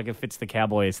sounds like it fits the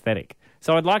cowboy aesthetic.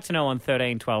 So I'd like to know on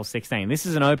 13, 12, 16. This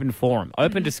is an open forum,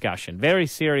 open discussion, very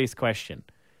serious question.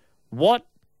 What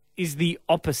is the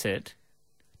opposite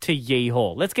to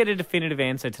yeehaw? Let's get a definitive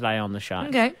answer today on the show.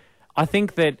 Okay. I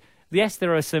think that, yes,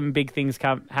 there are some big things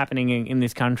happening in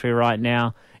this country right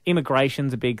now.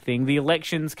 Immigration's a big thing. The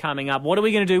election's coming up. What are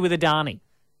we going to do with Adani?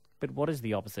 But what is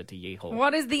the opposite to yeehaw?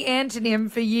 What is the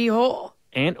antonym for yeehaw?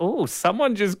 And,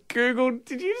 someone just Googled,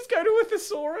 did you just go to a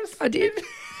thesaurus? I did.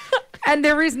 And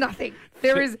there is nothing.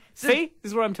 See?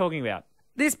 This is what I'm talking about.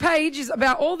 This page is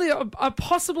about all the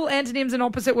possible antonyms and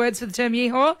opposite words for the term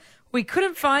yeehaw. We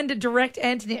couldn't find a direct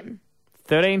antonym.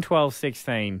 13, 12,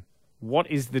 16. What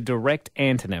is the direct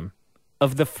antonym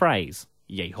of the phrase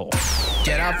yeehaw?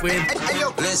 Get up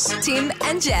with Tim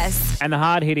and Jess. And the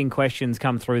hard-hitting questions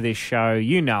come through this show.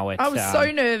 You know it. I was so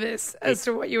nervous as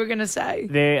to what you were going to say.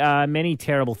 There are many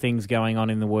terrible things going on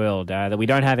in the world that we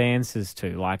don't have answers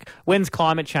to. Like, when's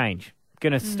climate change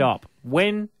going to stop?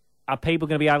 When are people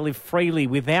going to be able to live freely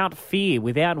without fear,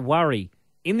 without worry,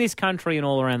 in this country and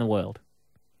all around the world?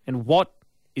 And what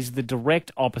is the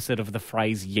direct opposite of the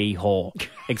phrase yeehaw,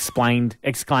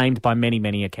 exclaimed by many,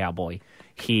 many a cowboy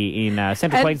here in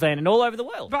central Queensland and all over the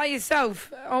world? By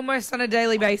yourself, almost on a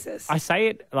daily basis. I say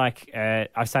it like I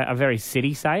very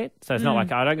city say it, so it's not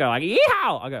like I don't go like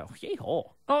yeehaw. I go yeehaw.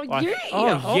 Oh, Like,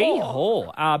 yeehaw.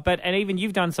 yeehaw. And even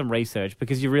you've done some research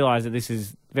because you realise that this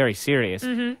is very serious.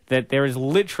 That there is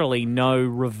literally no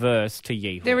reverse to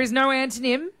yeehaw. There is no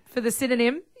antonym for the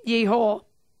synonym yeehaw.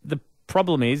 The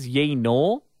problem is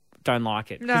yee-naw. Don't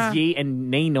like it. Nah. Because ye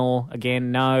and nee-naw,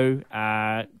 again, no.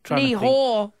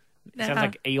 Knee-haw. Sounds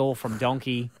like Eeyore from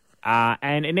Donkey.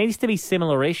 And it needs to be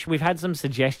similar-ish. We've had some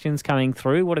suggestions coming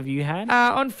through. What have you had?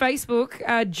 On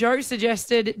Facebook, Joe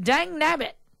suggested Dang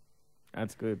Nabbit.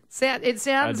 That's good. It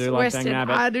sounds I do like Western. Dang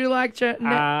Nabbit. I do like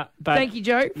But thank you,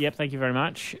 Joe. Yep, thank you very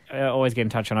much. Always get in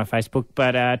touch on our Facebook.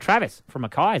 But Travis from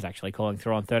Mackay is actually calling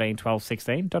through on 13, 12,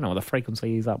 16. Don't know what the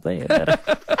frequency is up there.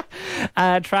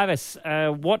 But, Travis,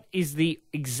 what is the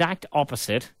exact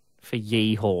opposite for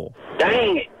yeehaw?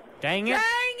 Dang it. Dang it? Dang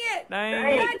it.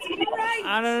 Dang it. That's great.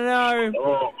 I don't know.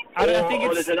 Oh, I think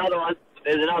it's... there's another one.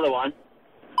 There's another one.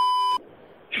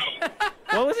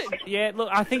 What was it? Yeah, look,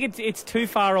 I think it's too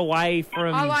far away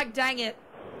from... I like Dang It.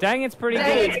 Dang it's pretty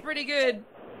Dang good. It's pretty good.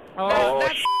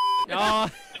 Oh,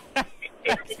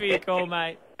 thanks for your call,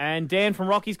 mate. And Dan from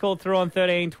Rockies called through on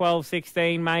 13, 12,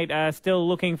 16, mate. Still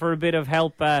looking for a bit of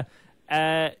help.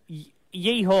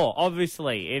 Yeehaw,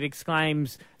 obviously. It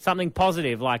exclaims something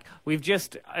positive, like we've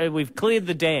cleared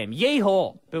the dam.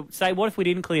 Yeehaw. But say, what if we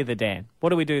didn't clear the dam?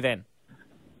 What do we do then?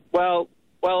 Well,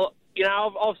 you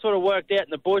know, I've sort of worked out in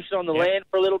the bush on the land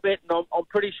for a little bit, and I'm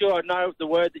pretty sure I know the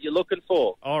word that you're looking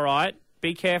for. All right.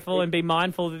 Be careful and be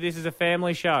mindful that this is a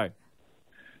family show.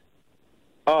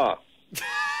 Oh.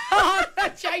 Oh,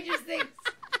 that changes things.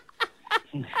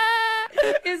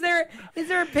 Is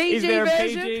there a PG Is there a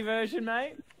version? PG version,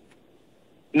 mate?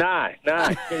 No.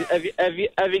 have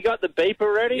you got the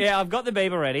beeper ready? Yeah, I've got the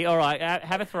beeper ready. All right,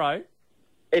 have a throw.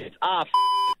 It's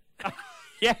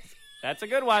Yes, that's a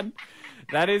good one.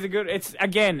 That is a good... It's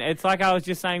like I was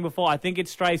just saying before. I think it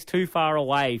strays too far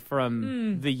away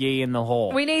from the ye and the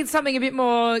haw. We need something a bit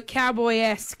more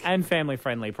cowboy-esque. And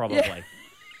family-friendly, probably.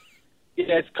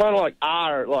 Yeah, it's kind of like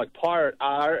R, like pirate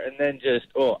R, and then just,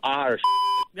 R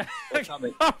or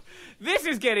something. This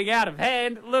is getting out of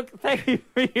hand. Look, thank you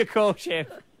for your call, Chef.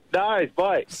 No,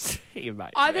 bye. See you, mate.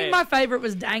 I think my favourite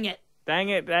was Dang It. Dang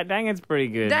it. Dang it's pretty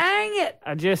good. Dang it.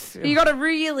 You got to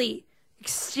really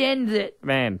extend it.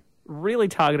 Man, really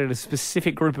targeted a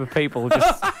specific group of people.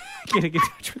 Just getting in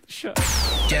touch with the show.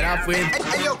 Get up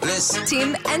with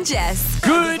Tim and Jess.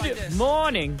 Good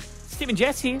morning. Tim and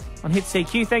Jess here on Hit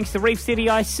CQ. Thanks to Reef City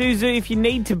Isuzu. If you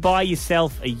need to buy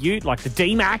yourself a ute like the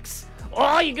D-Max,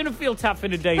 you're going to feel tough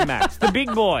in a D-Max. The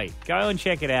big boy. Go and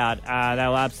check it out.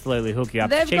 They'll absolutely hook you up.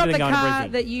 They've Cheaper got than the going to car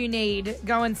Brisbane. that you need.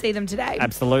 Go and see them today.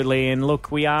 Absolutely. And look,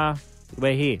 we're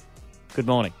here. Good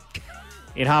morning.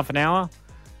 In half an hour,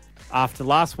 after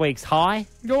last week's high,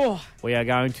 we are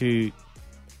going to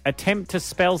attempt to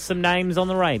spell some names on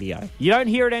the radio. You don't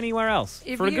hear it anywhere else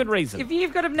for a good reason. If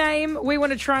you've got a name, we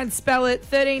want to try and spell it.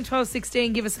 13, 12,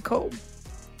 16, give us a call.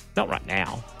 Not right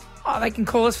now. Oh, they can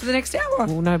call us for the next hour.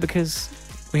 Well, no, because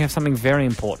we have something very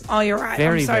important. Oh, you're right.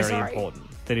 Very, I'm so very sorry. important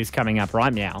that is coming up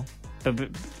right now.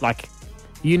 Like,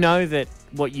 you know that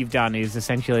what you've done is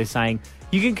essentially saying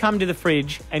you can come to the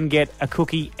fridge and get a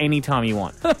cookie anytime you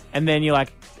want. And then you're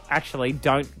like, actually,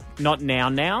 not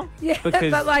now. Yeah,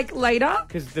 because, but like later.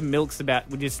 Because the milk's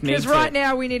we just need to... Because right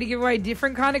now we need to give away a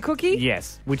different kind of cookie.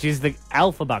 Yes, which is the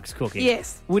Alpha Bucks cookie.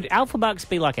 Yes. Would Alpha Bucks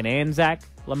be like an Anzac,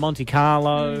 like Monte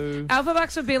Carlo? Alpha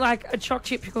Bucks would be like a choc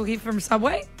chip cookie from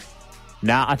Subway.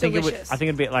 No, I think Delicious.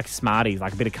 it'd be like Smarties,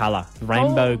 like a bit of colour.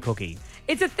 Rainbow cookie.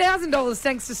 It's $1,000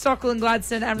 thanks to Stockland,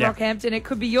 Gladstone and Yep. Rockhampton. It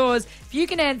could be yours if you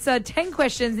can answer 10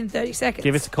 questions in 30 seconds.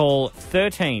 Give us a call,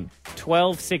 13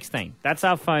 12 16. That's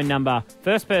our phone number.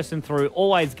 First person through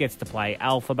always gets to play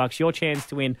Alpha Bucks. Your chance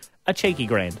to win a cheeky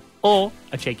grand or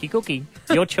a cheeky cookie.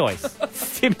 Your choice.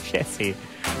 Tim Jess here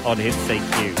on Hit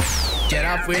CQ. Get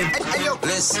up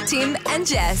with Tim and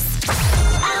Jess.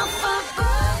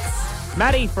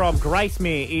 Maddie from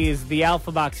Gracemere is the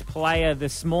Alpha Bucks player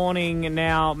this morning.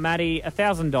 Now, Maddie,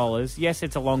 $1,000. Yes,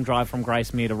 it's a long drive from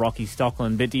Gracemere to Rocky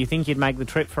Stockland, but do you think you'd make the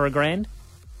trip for a grand?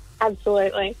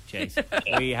 Absolutely.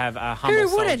 Jeez, we have a humble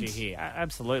soldier here.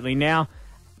 Absolutely. Now,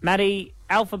 Maddie,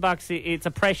 Alpha Bucks, it's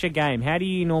a pressure game. How do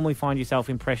you normally find yourself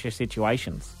in pressure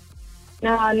situations?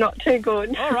 No, not too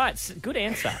good. All right, good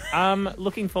answer.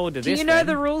 Looking forward to Do this. you know then.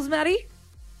 the rules, Maddie?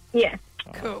 Yeah.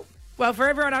 Cool. Well, for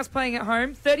everyone else playing at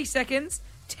home, 30 seconds,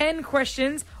 10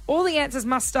 questions. All the answers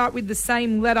must start with the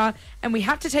same letter, and we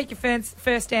have to take your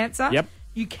first answer. Yep.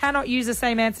 You cannot use the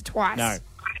same answer twice. No.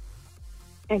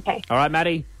 Okay. All right,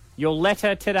 Maddie, your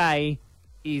letter today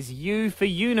is U for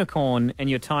unicorn,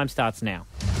 and your time starts now.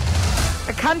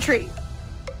 A country.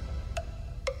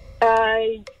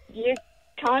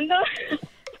 Uganda.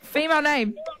 Female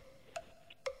name.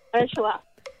 Ursula.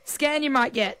 Scan you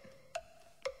might get.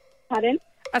 Pardon?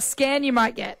 A scan you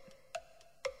might get.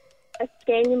 A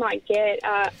scan you might get.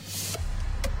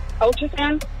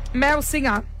 Ultrasound. Male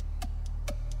singer.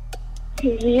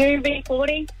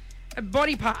 UB40. A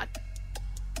body part.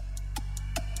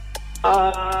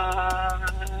 I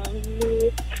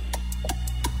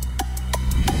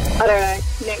don't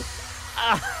know. Next.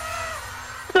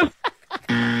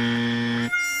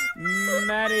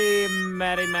 Maddie.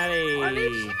 I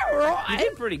mean, you're right. You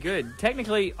did pretty good.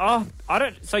 Technically, I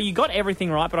don't. So you got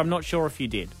everything right, but I'm not sure if you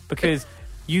did because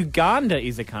Uganda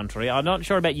is a country. I'm not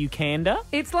sure about Ukanda.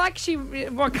 It's like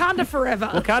Wakanda forever.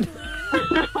 Wakanda.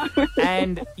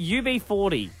 And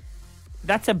UB40.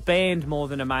 That's a band more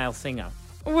than a male singer.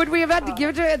 Would we have had to give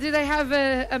it to her? Do they have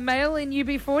a male in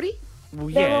UB40? Well,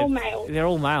 They're all male. They're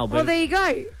all male. But Well, there you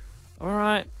go. all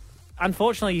right.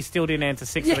 Unfortunately, you still didn't answer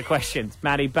 6 of the questions,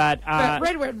 Maddie. But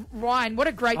Red Wine, what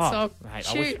a great song.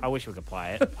 mate, I wish we could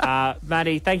play it.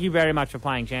 Maddie, thank you very much for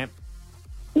playing, champ.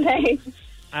 Thanks.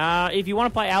 If you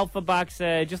want to play Alpha Bucks,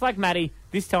 just like Maddie,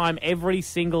 this time every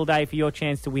single day for your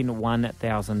chance to win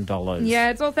 $1,000. Yeah,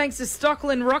 it's all thanks to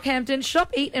Stockland, Rockhampton.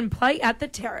 Shop, eat, and play at the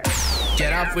Terrace.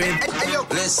 Get up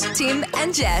with Tim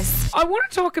and Jess. I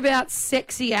want to talk about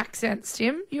sexy accents,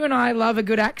 Tim. You and I love a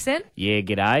good accent. Yeah,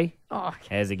 g'day. Oh,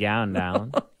 How's it going,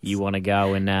 darling? You want to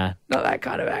go and not that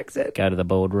kind of accent. go to the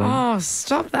boardroom? Oh,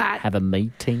 stop that. Have a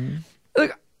meeting?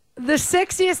 Look, the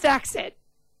sexiest accent,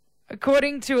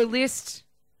 according to a list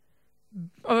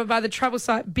by the travel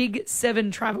site Big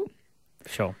 7 Travel,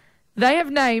 Sure. they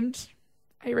have named,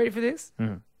 are you ready for this?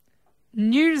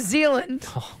 New Zealand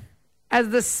as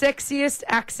the sexiest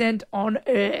accent on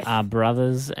earth. Our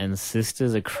brothers and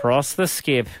sisters across the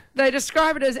skip. They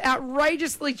describe it as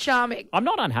outrageously charming. I'm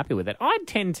not unhappy with it. I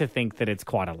tend to think that it's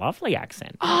quite a lovely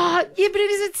accent. Ah, yeah, but it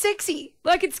isn't sexy.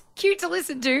 Like, it's cute to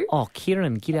listen to. Oh,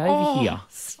 Kieran, get over here.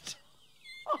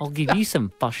 I'll give you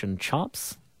some fushing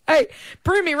chops. Hey,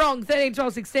 prove me wrong, 13,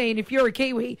 12, 16. If you're a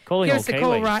Kiwi, Calling give all us a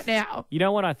call Kiwis. right now. You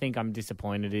know what I think I'm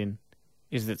disappointed in?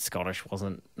 Is that Scottish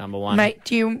wasn't number one. Mate,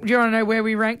 do you want to know where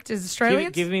we ranked as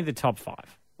Australians? Give me the top 5.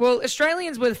 Well,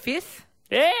 Australians were the 5th.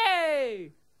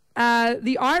 Hey!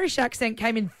 The Irish accent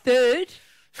came in 3rd.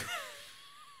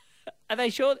 Are they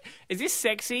sure? Is this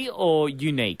sexy or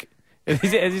unique? Are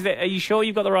you sure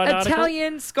you've got the right article?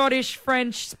 Italian, Scottish,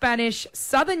 French, Spanish,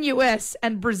 Southern US,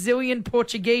 and Brazilian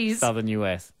Portuguese. Southern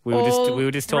US. We All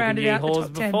were just talking rounded out the yeehaws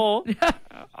top 10. before.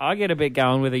 I get a bit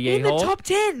going with a yeehaw. In the top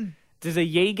 10. Does a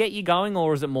yee get you going,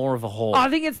 or is it more of a haw? I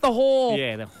think it's the haw.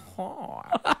 Yeah, the haw.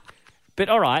 But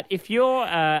all right, if you're,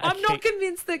 I'm not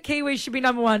convinced that Kiwis should be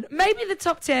number 1. Maybe the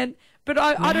top 10, but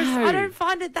I don't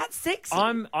find it that sexy.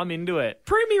 I'm into it.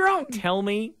 Prove me wrong. Tell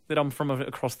me that I'm from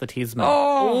across the Tasman.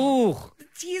 Oh, Ooh.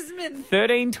 Tasman.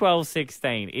 13, 12,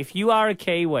 16. If you are a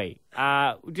Kiwi,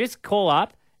 just call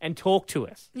up and talk to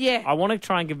us. Yeah. I want to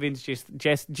try and convince Jess.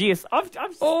 I've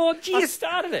Jess.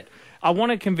 started it. I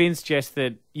want to convince Jess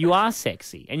that you are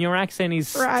sexy and your accent is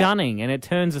stunning and it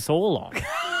turns us all on.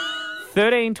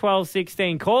 13, 12,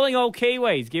 16. Calling all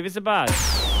Kiwis. Give us a buzz.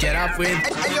 Get up with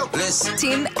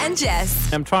Tim and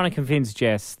Jess. I'm trying to convince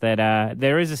Jess that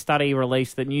there is a study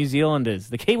released that New Zealanders,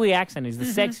 the Kiwi accent is the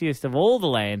sexiest of all the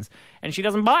lands, and she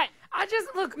doesn't buy it.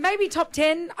 Look, maybe top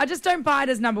 10. I just don't buy it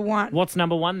as number one. What's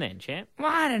number one then, champ?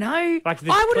 Well, I don't know. Like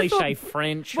the I would've cliche thought-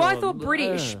 French? Well, I or- thought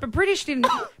British, but British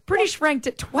ranked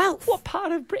at 12th. What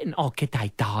part of Britain? Oh,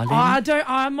 g'day, darling. I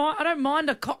don't mind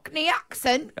a Cockney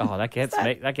accent. Oh, that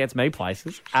gets me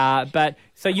places. But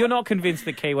so you're not convinced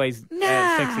that Kiwis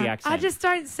sexy accent? I just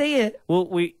don't see it. Well,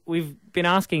 we've been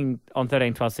asking on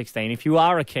 13, 12, 16 if you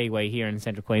are a Kiwi here in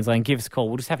Central Queensland, give us a call.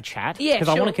 We'll just have a chat. Yeah, because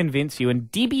I want to convince you. And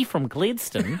Debbie from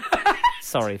Gladstone,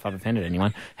 sorry if I've offended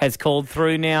anyone, has called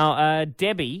through now.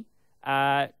 Debbie,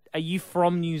 are you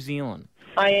from New Zealand?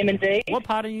 I am indeed. What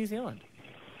part of New Zealand?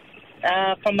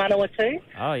 From Manawatu.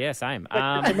 Oh, yeah, same.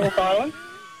 North Island.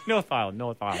 North Island.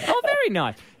 Oh, very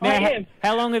nice. I am.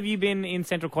 How long have you been in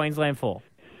Central Queensland for?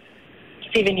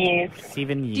 7 years.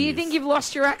 7 years. Do you think you've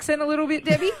lost your accent a little bit,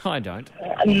 Debbie? I don't.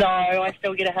 No, I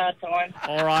still get a hard time.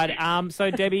 All right.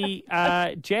 So, Debbie,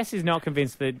 Jess is not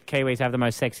convinced that Kiwis have the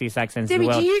most sexiest accents in Debbie,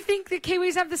 the world. do you think that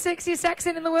Kiwis have the sexiest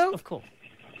accent in the world? Of course.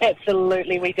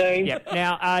 Absolutely, we do. Yep.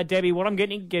 Now, Debbie, what I'm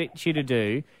going to get you to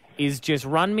do is just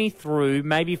run me through,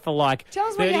 maybe for like Tell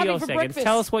us what 30 you're having or for seconds. breakfast.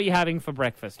 Tell us what you're having for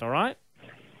breakfast, all right?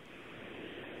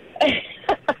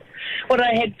 What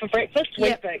I had for breakfast?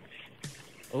 Yep. Weet-Bix.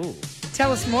 Ooh.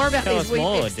 Tell us more about Tell these us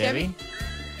more, Weet-Bix, Debbie.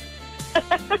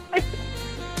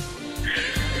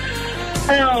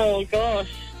 Oh,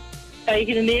 gosh.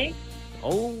 Bacon and eggs?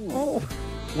 Oh.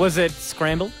 Was it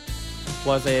scrambled?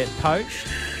 Was it poached?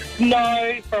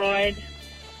 No, fried.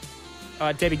 All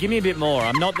right, Debbie, give me a bit more.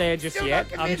 I'm not there just Still yet.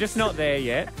 not I'm just not there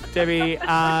yet. Debbie,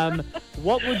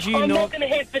 what would you I'm not... not going to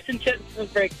have fish and chips for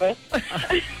breakfast.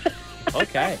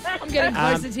 Okay. I'm getting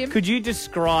closer, Tim. Could you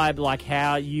describe like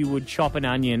how you would chop an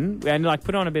onion and like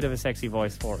put on a bit of a sexy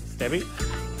voice for us, Debbie?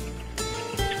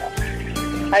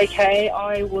 Okay,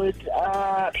 I would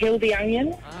peel the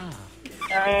onion.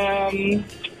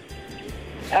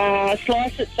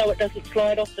 Slice it so it doesn't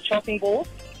slide off the chopping board.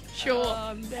 Sure.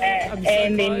 And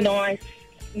then nice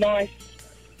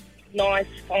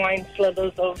fine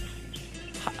slivers of...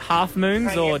 Half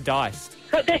moons or diced?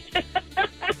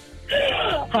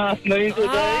 Half moons will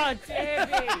do. Oh,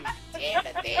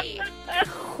 Debbie!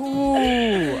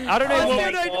 Ooh, I don't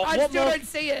know. I still don't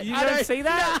see it. You I don't see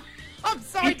that? Nah. I'm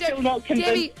sorry, Still Debbie. not convinced,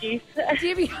 Debbie, yes.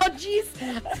 Debbie, oh,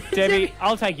 jeez. Debbie,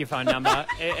 I'll take your phone number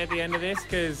at the end of this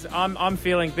because I'm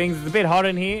feeling things. It's a bit hot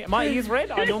in here. My ears red?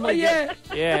 I normally Yeah.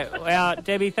 get. Yeah. Well,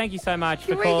 Debbie, thank you so much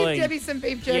Can for we calling. give Debbie some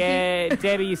beef jerky? Yeah,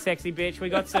 Debbie, you sexy bitch. We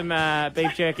got some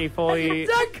beef jerky for you.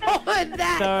 Don't call it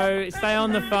that. So stay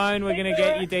on the phone. We're going to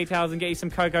get your details and get you some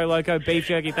Coco Loco beef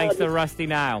jerky thanks to Rusty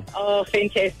Nail. Oh,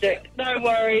 fantastic. No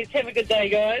worries. Have a good day,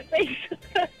 guys. Thanks.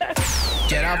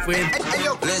 Get up with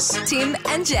Tim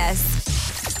and Jess.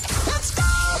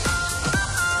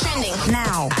 Trending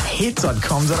Now.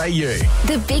 hits.com.au.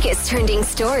 the biggest trending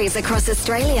stories across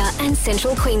Australia and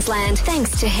Central Queensland,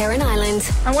 thanks to Heron Island.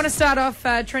 I want to start off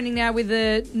trending now with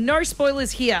the no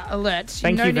spoilers here alert.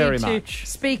 Thank you very much.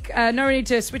 No need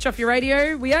to switch off your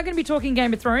radio. We are going to be talking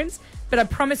Game of Thrones, but I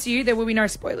promise you there will be no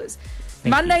spoilers.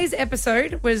 Monday's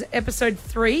episode was episode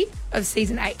 3 of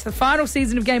season 8, the final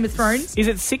season of Game of Thrones. Is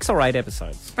it 6 or 8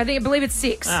 episodes? I believe it's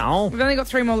 6. Oh. We've only got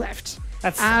 3 more left.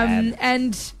 That's sad.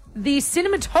 And the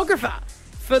cinematographer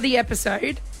for the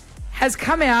episode has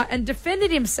come out and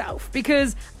defended himself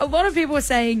because a lot of people were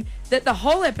saying that the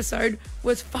whole episode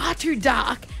was far too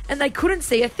dark and they couldn't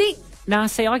see a thing. Nah,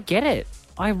 see, I get it.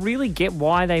 I really get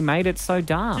why they made it so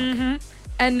dark. Mm-hmm.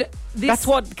 And That's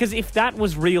what, because if that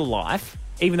was real life,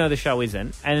 even though the show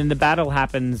isn't, and then the battle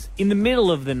happens in the middle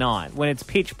of the night when it's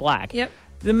pitch black, Yep.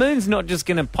 the moon's not just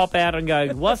going to pop out and go,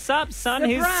 "What's up, son?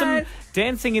 Here's some..." Surprise.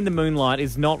 Dancing in the moonlight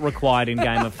is not required in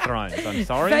Game of Thrones. I'm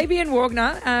sorry. Fabian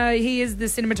Wagner, he is the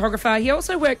cinematographer. He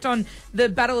also worked on the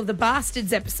Battle of the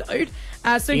Bastards episode.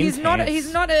 So he's not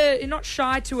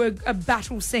shy to a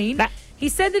battle scene. He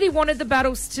said that he wanted the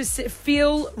battles to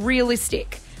feel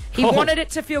realistic. He wanted it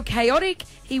to feel chaotic.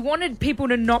 He wanted people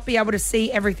to not be able to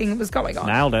see everything that was going on.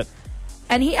 Nailed it.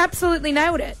 And he absolutely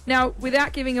nailed it. Now,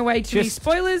 without giving away too many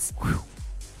spoilers,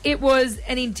 it was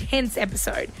an intense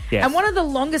episode. Yes. And one of the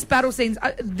longest battle scenes,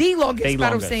 the longest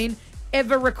battle longest. scene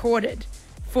ever recorded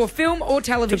for film or Took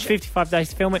television. 55 days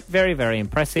to film it. Very, very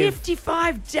impressive.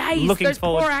 55 days. Those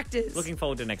poor actors. Looking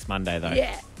forward to next Monday, though.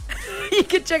 Yeah. You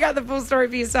can check out the full story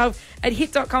for yourself at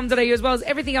hit.com.au, as well as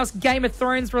everything else Game of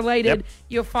Thrones related. Yep.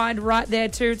 You'll find right there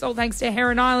too. It's all thanks to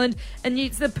Heron Island, and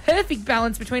it's the perfect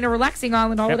balance between a relaxing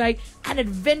island holiday and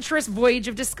adventurous voyage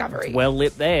of discovery. Well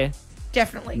lit there.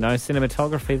 Definitely. No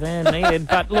cinematography there needed.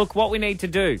 But look, what we need to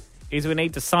do is we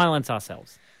need to silence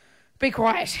ourselves. Be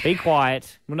quiet. Be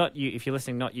quiet. Well, not you, if you're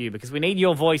listening, not you, because we need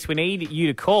your voice. We need you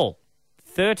to call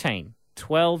 13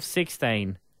 12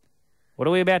 16. What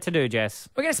are we about to do, Jess?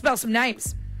 We're going to spell some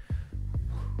names.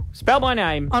 Spell my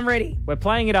name. I'm ready. We're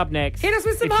playing it up next. Hit us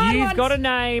with some If hard you've ones. got a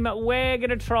name, we're going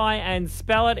to try and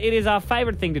spell it. It is our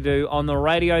favourite thing to do on the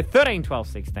radio. 13 12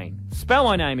 16. Spell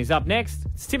my name is up next.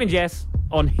 It's Tim and Jess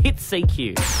on Hit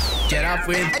CQ. Get up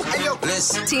with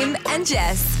Bliss. Tim and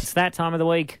Jess. It's that time of the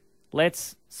week.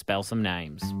 Let's spell some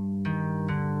names.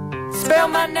 Spell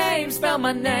my name.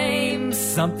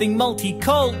 Something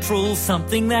multicultural,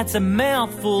 something that's a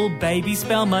mouthful. Baby,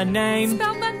 spell my name.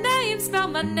 Spell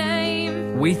my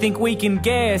name. We think we can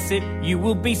guess it. You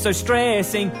will be so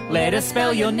stressing. Let us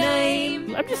spell your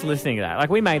name. I'm just listening to that. Like,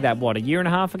 we made that, what, a year and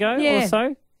a half ago Yeah. or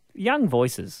so? Young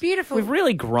voices. Beautiful. We've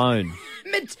really grown.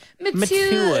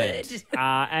 Matured.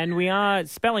 And we are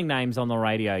spelling names on the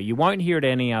radio. You won't hear it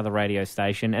at any other radio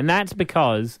station. And that's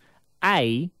because,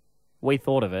 A, we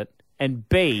thought of it, and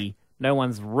B, no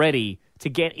one's ready to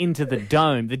get into the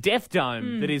dome, the death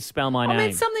dome that is Spell My Name. I mean,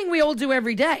 it's something we all do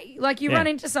every day. Like, you run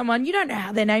into someone, you don't know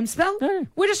how their name's spelled. No.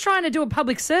 We're just trying to do a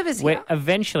public service here.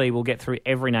 Eventually, we'll get through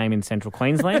every name in Central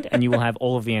Queensland, and you will have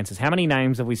all of the answers. How many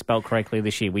names have we spelled correctly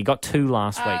this year? We got 2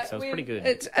 last week, so it's pretty good.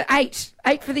 It's 8.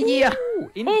 8 for the year.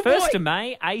 In Oh, 1st boy. of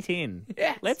May, 8 in.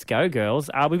 Yes. Let's go,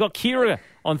 girls. We've got Kira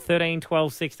on 13,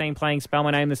 12, 16 playing Spell My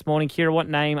Name this morning. Kira, what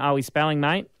name are we spelling,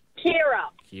 mate? Kira.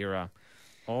 Kira.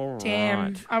 All Damn.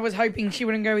 right. I was hoping she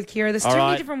wouldn't go with Kira. There's All too right.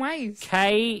 many different ways.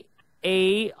 K-E-I-R-A.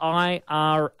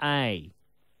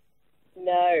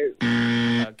 No.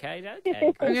 Okay. I'm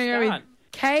going to go with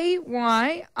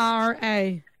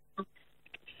K-Y-R-A.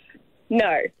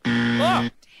 No. Oh,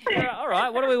 all right.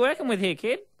 What are we working with here,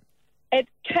 kid? It's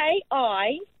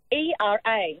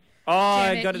K-I-E-R-A. Oh,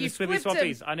 Damn I it, got to you do Swippy flipped him.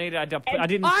 Swappies. I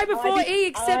didn't. I before E,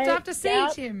 except after C, yeah.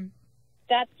 Tim.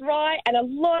 That's right. And a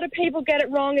lot of people get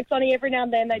it wrong. It's only every now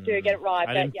and then they do get it right.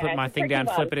 I didn't but, put yeah, my it's a thing tricky down,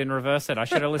 one. flip it and reverse it. I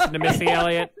should have listened to Missy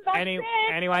Elliott. That's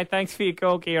Anyway, thanks for your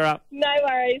call, Kira. No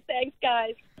worries. Thanks,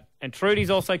 guys. And Trudy's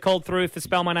also called through for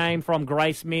Spell My Name from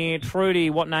Grace Mere. Trudy,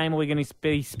 what name are we going to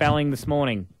be spelling this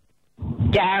morning?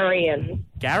 Darian.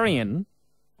 Darian?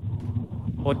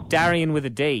 Or Darian with a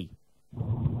D?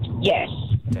 Yes.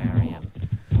 Darian.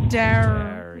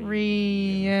 Darian.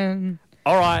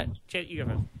 All right. Chet, you go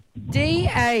first.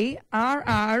 D-A-R-R-I-E-N.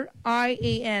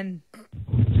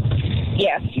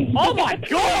 Yes. Oh, my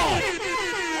God! I did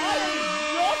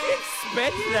not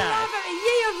expect that.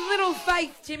 Ye of little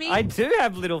faith, Timmy. I do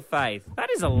have little faith. That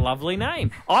is a lovely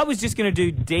name. I was just going to do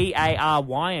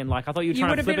D-A-R-Y-N, like I thought you were You trying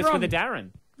to would have flip been us with a wrong. Darren.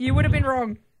 You would have been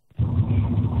wrong.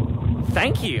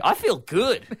 Thank you. I feel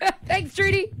good. Thanks,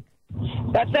 Trudy.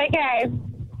 That's okay.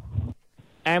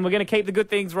 And we're going to keep the good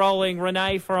things rolling.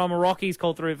 Renee from Rockies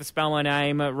called through for Spell My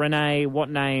Name. Renee, what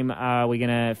name are we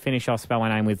going to finish off Spell My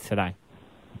Name with today?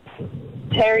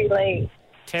 Terry Lee.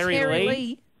 Terry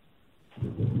Lee?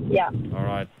 Yeah. All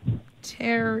right.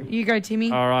 You go,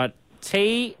 Timmy. All right.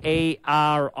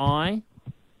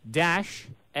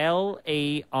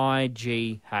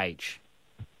 T-E-R-I-L-E-I-G-H.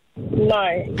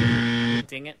 No.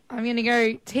 Ding it. I'm going to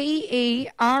go T-E-R-R-I-L-E-E.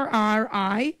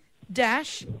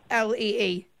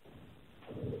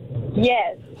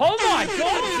 Yes. Oh, my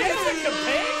God. Jessica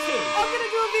Panton. I'm going to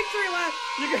do a victory lap.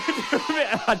 You're going to do it?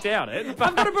 I doubt it. I've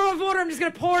got a bottle of water. I'm just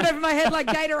going to pour it over my head like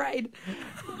Gatorade.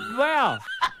 Wow.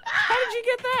 How did you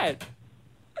get that?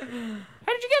 How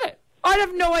did you get it? I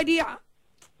have no idea.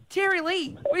 Terry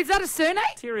Lee. Is that a surname?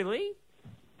 Terry Lee?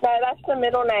 No, that's the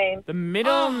middle name. The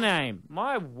middle name.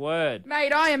 My word.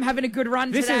 Mate, I am having a good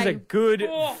run This today. is a good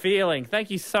feeling.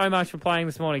 Thank you so much for playing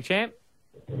this morning, champ.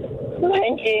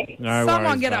 Thank you. No Someone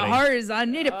worries, get buddy. a hose. I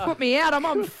need to put me out. I'm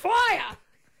on fire.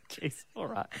 Jeez. All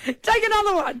right. Take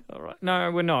another one. All right.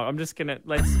 No, we're not. I'm just going to...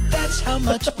 Let's... That's how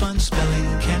much fun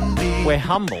spelling can be. We're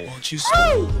humble. Won't you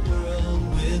spell the world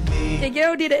with me? The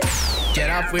girl did it. Get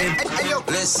up with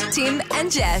Bliss. Tim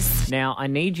and Jess. Now, I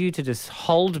need you to just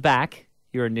hold back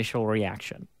your initial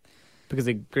reaction because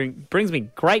it brings me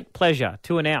great pleasure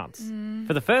to announce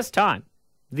for the first time,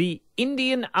 the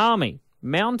Indian Army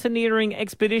Mountaineering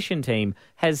Expedition Team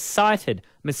has sighted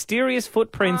mysterious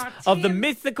footprints of the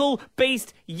mythical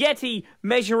beast Yeti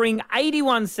measuring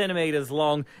 81 centimetres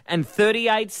long and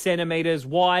 38 centimetres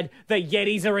wide. The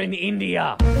Yetis are in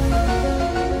India.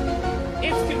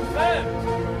 It's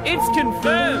confirmed. It's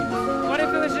confirmed. What if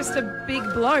it was just a big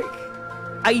bloke.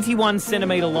 81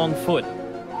 centimetre long foot.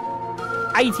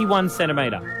 81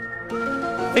 centimetre.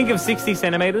 Think of 60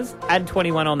 centimetres, add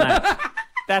 21 on that.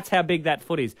 That's how big that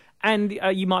foot is. And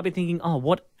you might be thinking,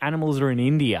 what animals are in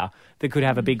India that could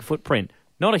have a big footprint?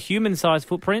 Not a human-sized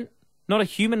footprint, not a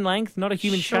human length, not a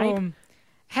human shape.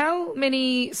 How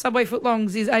many Subway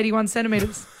footlongs is 81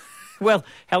 centimetres? Well,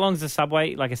 how long's the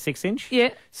Subway? Like a 6-inch? Yeah.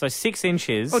 So 6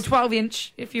 inches. Or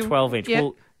 12-inch, if you... 12-inch. Yeah.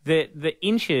 Well, the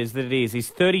inches that it is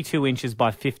 32 inches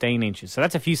by 15 inches. So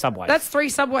that's a few Subways. That's 3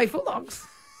 Subway footlongs.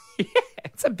 Yeah.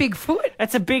 It's a big foot.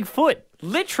 That's a big foot.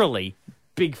 Literally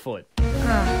big foot.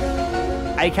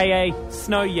 AKA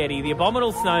Snow Yeti, the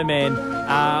abominable snowman.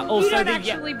 Also, you don't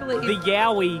actually believe the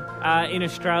Yowie in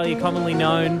Australia, commonly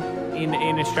known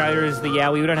in Australia as the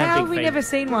Yowie. We don't have How big have we feet. never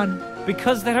seen one?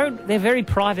 Because they're very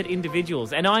private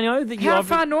individuals. And I know that you How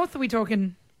far north are we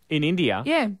talking? In India.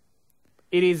 Yeah.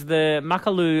 It is the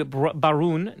Makalu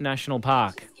Barun National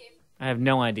Park. I have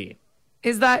no idea.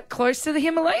 Is that close to the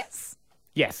Himalayas?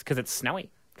 Yes, because it's snowy.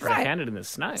 Because I found it in the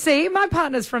snow. See, my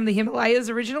partner's from the Himalayas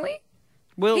originally.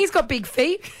 Well, he's got big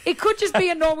feet. It could just be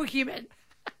a normal human.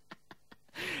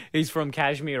 He's from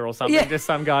Kashmir or something. Yeah. Just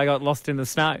some guy got lost in the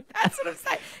snow. That's what I'm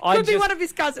saying. Could be one of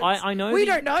his cousins. I know. We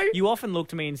don't know. You often look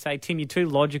to me and say, Tim, you're too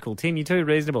logical. Tim, you're too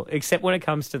reasonable. Except when it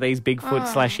comes to these Bigfoot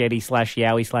 /Yeti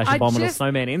 /Yowie /abominable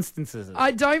snowman instances.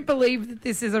 I don't believe that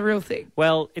this is a real thing.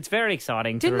 Well, it's very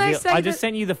exciting to Didn't they reveal. say I just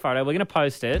sent you the photo. We're going to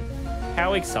post it.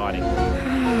 How exciting.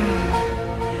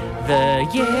 The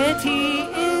Yeti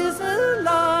is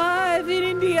alive in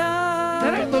India.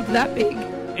 They don't look that big.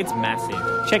 It's massive.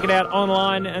 Check it out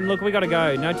online. And look, we got to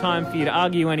go. No time for you to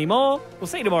argue anymore. We'll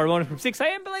see you tomorrow morning from 6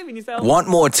 a.m. Believe in yourself. Want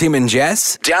more Tim and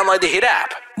Jess? Download the Hit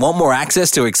app. Want more access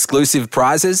to exclusive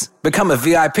prizes? Become a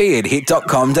VIP at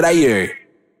hit.com.au.